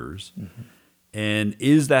 years. Mm-hmm. And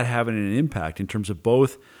is that having an impact in terms of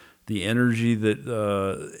both the energy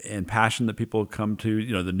that and passion that people come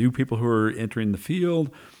to, the new people who are entering the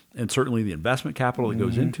field, and certainly the investment capital that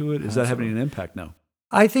goes into it? Is that having an impact now?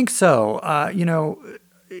 I think so.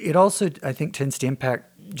 It also, I think, tends to impact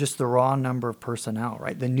just the raw number of personnel,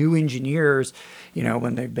 right? The new engineers,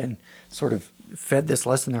 when they've been sort of fed this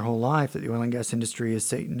lesson their whole life that the oil and gas industry is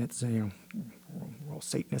Satan, it's, we're all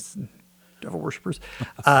Satanists and devil worshippers,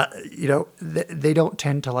 they don't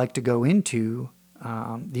tend to like to go into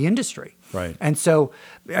the industry. Right. And so,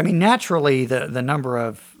 naturally, the number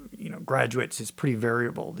of, graduates is pretty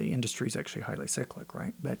variable. The industry is actually highly cyclic,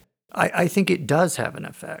 right? But I think it does have an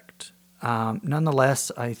effect.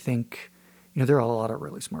 Nonetheless, I think, there are a lot of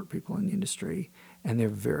really smart people in the industry, and they're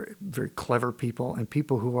very, very clever people, and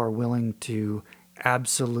people who are willing to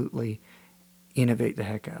absolutely innovate the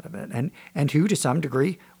heck out of it, and who, to some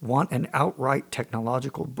degree, want an outright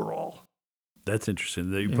technological brawl. That's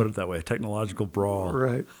interesting that you put it that way, a technological brawl.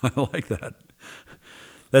 Right. I like that.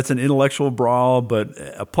 That's an intellectual brawl, but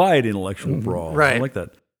applied intellectual brawl. Right. I like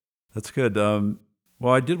that. That's good.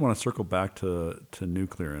 Well, I did want to circle back to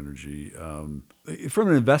nuclear energy. From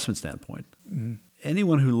an investment standpoint,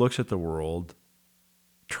 anyone who looks at the world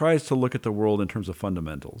tries to look at the world in terms of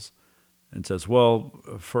fundamentals and says, well,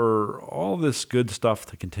 for all this good stuff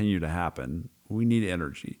to continue to happen, we need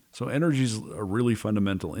energy. So energy is a really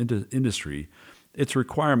fundamental industry. It's a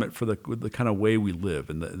requirement for the kind of way we live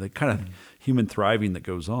and the kind of human thriving that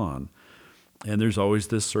goes on. And there's always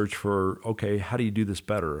this search for, okay, how do you do this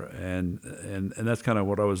better? And that's kind of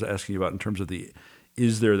what I was asking you about in terms of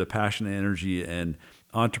is there the passion, energy, and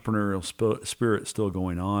entrepreneurial spirit still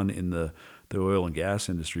going on in the oil and gas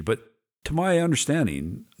industry? But to my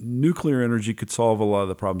understanding, nuclear energy could solve a lot of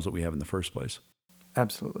the problems that we have in the first place.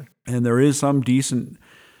 Absolutely. And there is some decent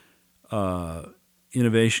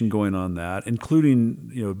innovation going on that,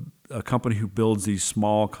 including a company who builds these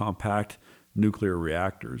small, compact nuclear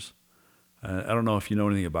reactors. I don't know if you know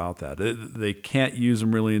anything about that. They can't use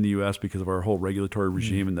them really in the U.S. because of our whole regulatory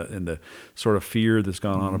regime and the sort of fear that's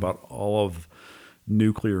gone on about all of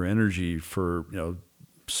nuclear energy for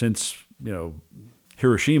since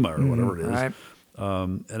Hiroshima or whatever it is. Right.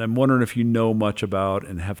 And I'm wondering if you know much about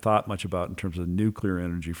and have thought much about in terms of nuclear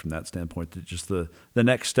energy from that standpoint, that just the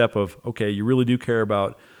next step of, okay, you really do care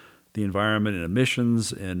about the environment and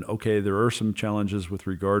emissions, and okay, there are some challenges with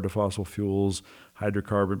regard to fossil fuels,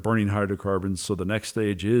 burning hydrocarbons. So the next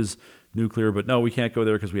stage is nuclear, but no, we can't go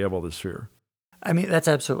there because we have all this fear. I mean, that's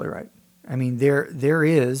absolutely right. I mean, there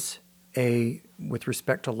is with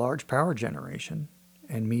respect to large power generation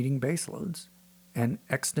and meeting baseloads, an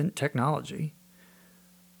extant technology,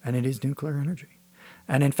 and it is nuclear energy.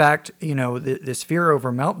 And in fact, this fear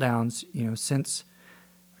over meltdowns, since,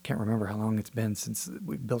 I can't remember how long it's been since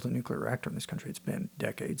we've built a nuclear reactor in this country. It's been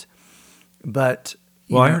decades. But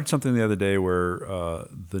I heard something the other day where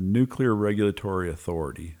the Nuclear Regulatory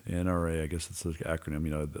Authority, NRA, I guess it's the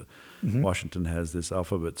acronym, Washington has this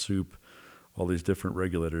alphabet soup, all these different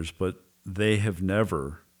regulators, but they have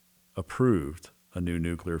never approved a new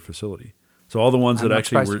nuclear facility. So all the ones that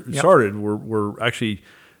actually were started were actually,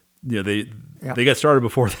 they got started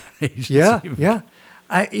before that agency. Yeah.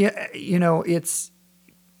 It's,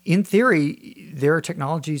 in theory, there are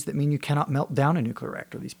technologies that mean you cannot melt down a nuclear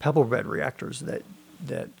reactor, these pebble bed reactors that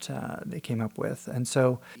they came up with. And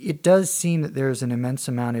so it does seem that there's an immense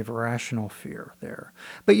amount of irrational fear there.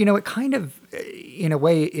 But, it kind of, in a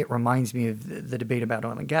way, it reminds me of the debate about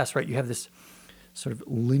oil and gas, right? You have this sort of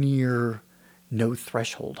linear no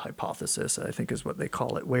threshold hypothesis, I think is what they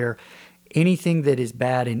call it, where anything that is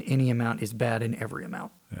bad in any amount is bad in every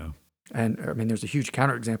amount. Yeah. And I mean, there's a huge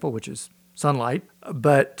counterexample, which is sunlight.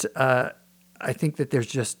 But I think that there's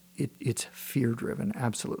just, it's fear-driven,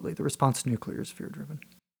 absolutely. The response to nuclear is fear-driven.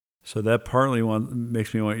 So that partly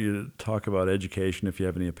makes me want you to talk about education, if you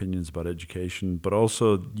have any opinions about education. But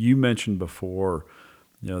also, you mentioned before,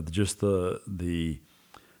 just the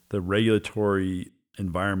regulatory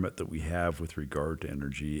environment that we have with regard to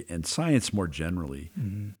energy and science more generally,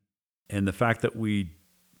 and the fact that we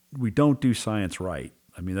don't do science right.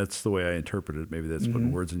 I mean, that's the way I interpret it. Maybe that's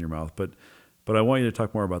putting words in your mouth, but I want you to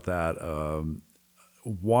talk more about that.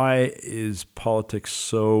 Why is politics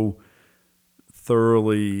so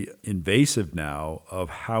thoroughly invasive now of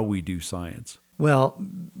how we do science? Well,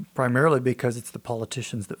 primarily because it's the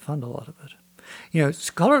politicians that fund a lot of it.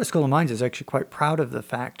 Colorado School of Mines is actually quite proud of the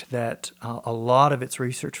fact that a lot of its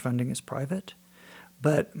research funding is private,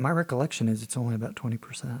 but my recollection is it's only about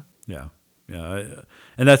 20%. Yeah.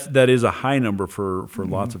 And that is a high number for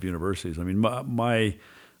lots of universities. I mean, my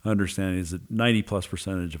understanding is that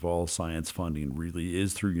 90+% of all science funding really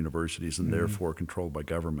is through universities and therefore controlled by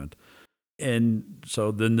government. And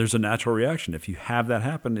so then there's a natural reaction. If you have that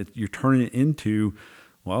happen, you're turning it into,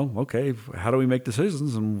 well, okay, how do we make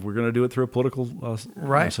decisions? And we're going to do it through a political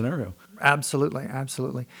scenario. Absolutely.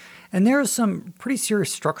 And there are some pretty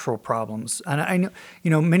serious structural problems. And I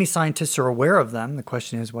know, many scientists are aware of them. The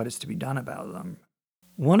question is what is to be done about them.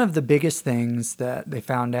 One of the biggest things that they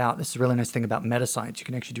found out, this is a really nice thing about meta-science, you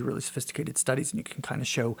can actually do really sophisticated studies and you can kind of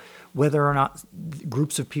show whether or not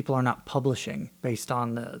groups of people are not publishing based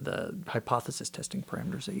on the hypothesis testing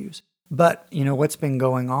parameters they use. But, what's been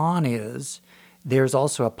going on is there's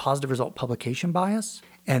also a positive result publication bias.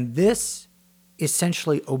 And this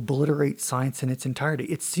essentially obliterate science in its entirety.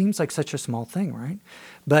 It seems like such a small thing, right?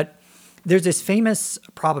 But there's this famous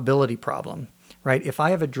probability problem, right? If I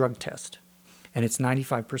have a drug test and it's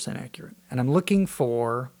 95% accurate, and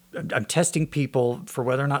I'm testing people for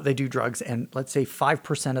whether or not they do drugs, and let's say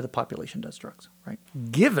 5% of the population does drugs, right?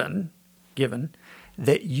 Given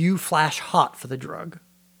that you flash hot for the drug,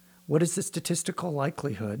 what is the statistical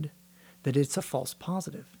likelihood that it's a false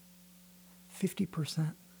positive?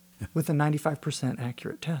 50% with a 95%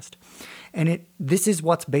 accurate test. And this is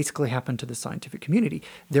what's basically happened to the scientific community.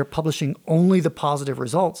 They're publishing only the positive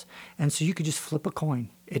results. And so you could just flip a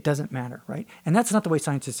coin. It doesn't matter, right? And that's not the way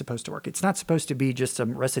science is supposed to work. It's not supposed to be just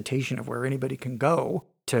some recitation of where anybody can go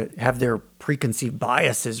to have their preconceived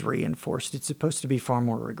biases reinforced. It's supposed to be far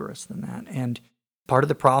more rigorous than that. And part of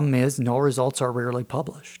the problem is null results are rarely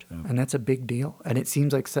published, and that's a big deal. And it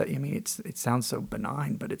seems like, it sounds so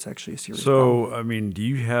benign, but it's actually a serious problem. Do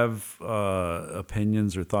you have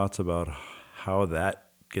opinions or thoughts about how that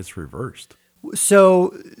gets reversed?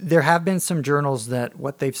 So there have been some journals that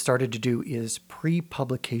what they've started to do is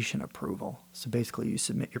pre-publication approval. So basically you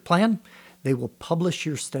submit your plan, they will publish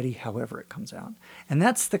your study however it comes out. And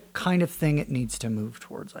that's the kind of thing it needs to move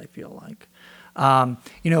towards, I feel like.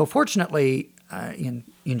 Fortunately, in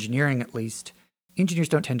engineering at least, engineers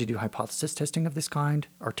don't tend to do hypothesis testing of this kind,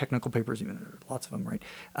 or technical papers, even there are lots of them, right?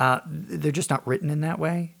 They're just not written in that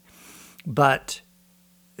way. But,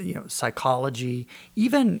 psychology,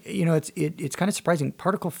 even, it's kind of surprising.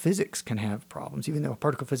 Particle physics can have problems, even though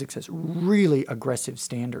particle physics has really aggressive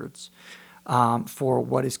standards for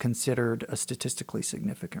what is considered a statistically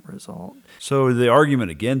significant result. So the argument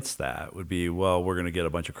against that would be, well, we're going to get a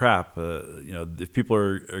bunch of crap. If people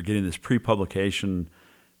are getting this pre-publication,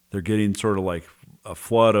 they're getting sort of like a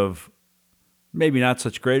flood of maybe not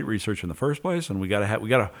such great research in the first place, and we got to have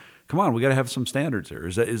some standards here.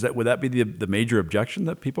 Would that be the major objection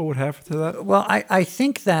that people would have to that? Well, I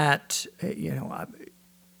think that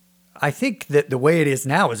I think that the way it is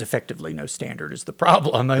now is effectively no standard is the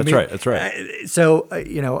problem. That's right. So,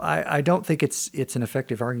 I don't think it's an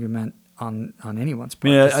effective argument on anyone's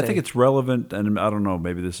part. Yeah, I think it's relevant, and I don't know,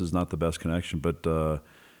 maybe this is not the best connection, but the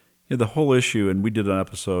whole issue, and we did an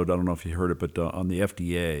episode, I don't know if you heard it, but on the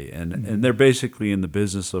FDA, and they're basically in the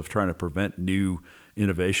business of trying to prevent new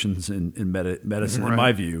innovations in medicine, right. in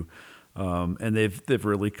my view, and they've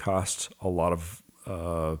really cost a lot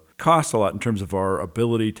in terms of our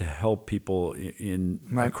ability to help people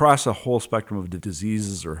across a whole spectrum of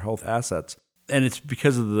diseases or health assets. And it's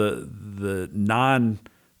because of the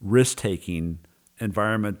non-risk-taking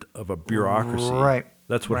environment of a bureaucracy. Right.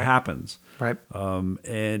 That's what happens. Right. But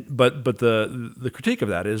the critique of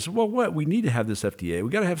that is, well, we need to have this FDA. We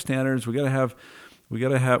got to have standards. We can't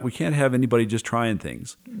have anybody just trying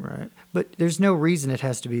things. Right. But there's no reason it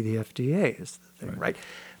has to be the FDA is the thing, right?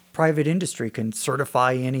 Private industry can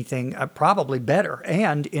certify anything probably better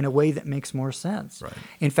and in a way that makes more sense. Right.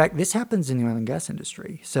 In fact, this happens in the oil and gas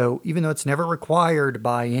industry. So even though it's never required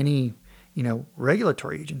by any,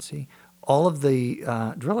 regulatory agency, all of the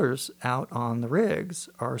drillers out on the rigs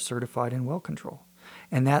are certified in well control.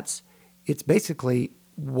 And it's basically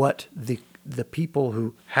what the people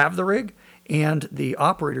who have the rig and the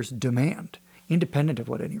operators demand, independent of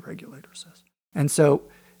what any regulator says. And so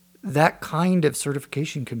that kind of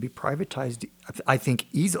certification can be privatized, I think,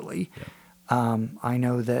 easily. Yeah. I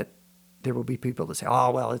know that there will be people that say,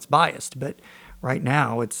 oh, well, it's biased. But right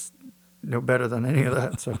now, it's no better than any of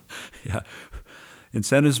that. So, yeah.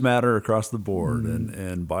 Incentives matter across the board,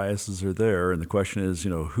 and biases are there. And the question is,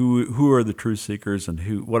 who are the truth seekers,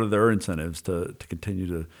 and what are their incentives to continue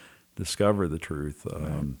to discover the truth?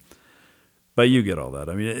 Right. But you get all that.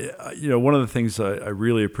 I mean, one of the things I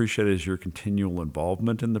really appreciate is your continual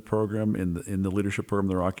involvement in the program, in the leadership program,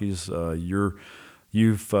 the Rockies.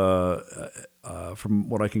 You've from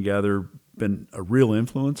what I can gather, been a real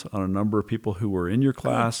influence on a number of people who were in your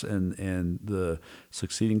class and the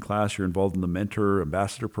succeeding class. You're involved in the mentor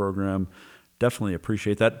ambassador program. Definitely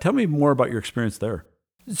appreciate that. Tell me more about your experience there.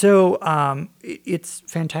 So it's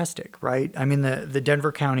fantastic, right? I'm in the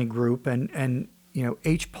Denver County group, and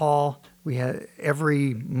H. Paul. We have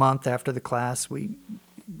every month after the class, we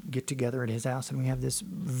get together at his house and we have this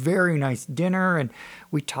very nice dinner and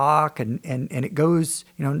we talk and it goes,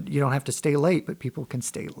 you don't have to stay late, but people can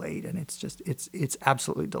stay late. And it's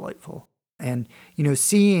absolutely delightful. And,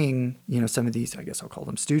 seeing, some of these, I guess I'll call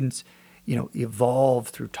them students, evolve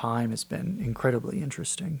through time has been incredibly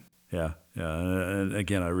interesting. Yeah. And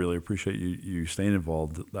again, I really appreciate you staying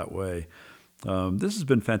involved that way. This has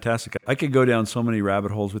been fantastic. I could go down so many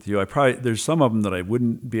rabbit holes with you. There's some of them that I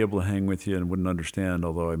wouldn't be able to hang with you and wouldn't understand,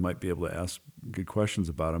 although I might be able to ask good questions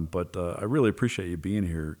about them. But I really appreciate you being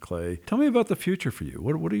here, Clay. Tell me about the future for you.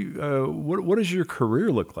 What does your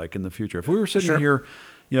career look like in the future? If we were sitting here,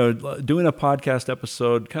 doing a podcast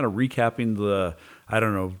episode, kind of recapping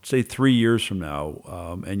say 3 years from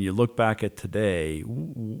now, and you look back at today,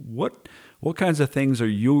 what kinds of things are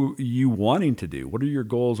you wanting to do? What are your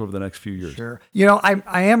goals over the next few years? Sure.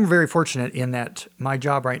 I am very fortunate in that my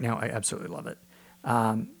job right now, I absolutely love it.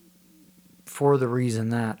 For the reason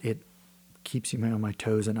that it keeps me on my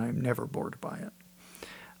toes and I'm never bored by it.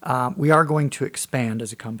 We are going to expand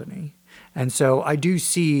as a company. And so I do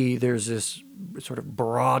see there's this sort of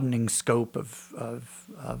broadening scope of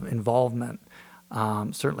involvement,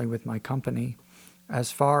 certainly with my company.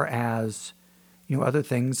 As far as, other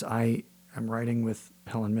things, I'm writing with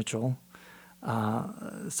Helen Mitchell,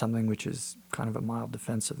 something which is kind of a mild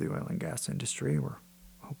defense of the oil and gas industry. We're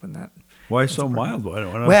hoping that. Why so mild? Why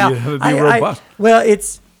don't be robust?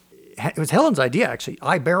 It was Helen's idea, actually.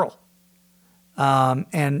 iBarrel.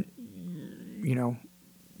 And,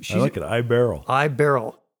 I like it. iBarrel.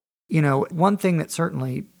 iBarrel. One thing that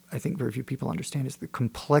certainly I think very few people understand is the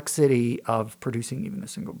complexity of producing even a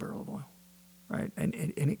single barrel of oil. Right, and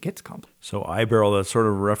it gets complex. So iBarrel, that's sort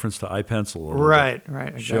of a reference to iPencil. Right,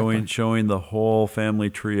 exactly. Showing the whole family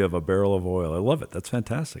tree of a barrel of oil. I love it. That's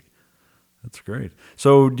fantastic. That's great.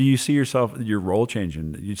 So do you see your role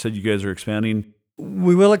changing? You said you guys are expanding.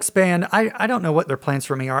 We will expand. I don't know what their plans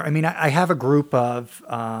for me are. I mean, I have a group of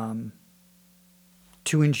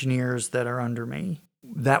 2 engineers that are under me.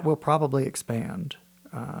 That will probably expand.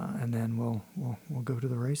 And then we'll go to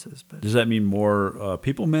the races. But does that mean more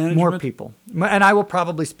people management? More people, and I will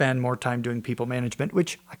probably spend more time doing people management,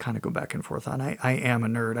 which I kind of go back and forth on. I am a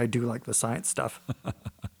nerd. I do like the science stuff.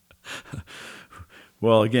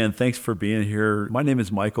 Well, again, thanks for being here. My name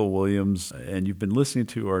is Michael Williams, and you've been listening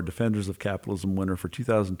to our Defenders of Capitalism winner for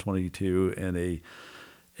 2022, and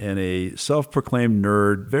a self-proclaimed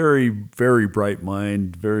nerd, very, very bright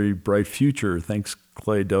mind, very bright future. Thanks,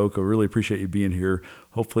 Clay Doke. I really appreciate you being here.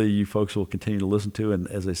 Hopefully you folks will continue to listen to, and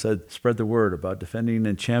as I said, spread the word about defending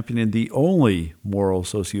and championing the only moral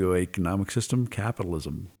socioeconomic system,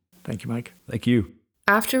 capitalism. Thank you, Mike. Thank you.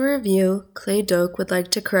 After review, Clay Doke would like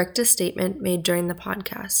to correct a statement made during the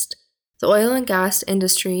podcast. The oil and gas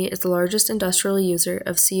industry is the largest industrial user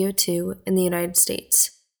of CO2 in the United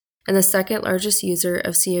States, and the second largest user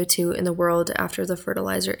of CO2 in the world after the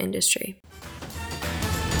fertilizer industry.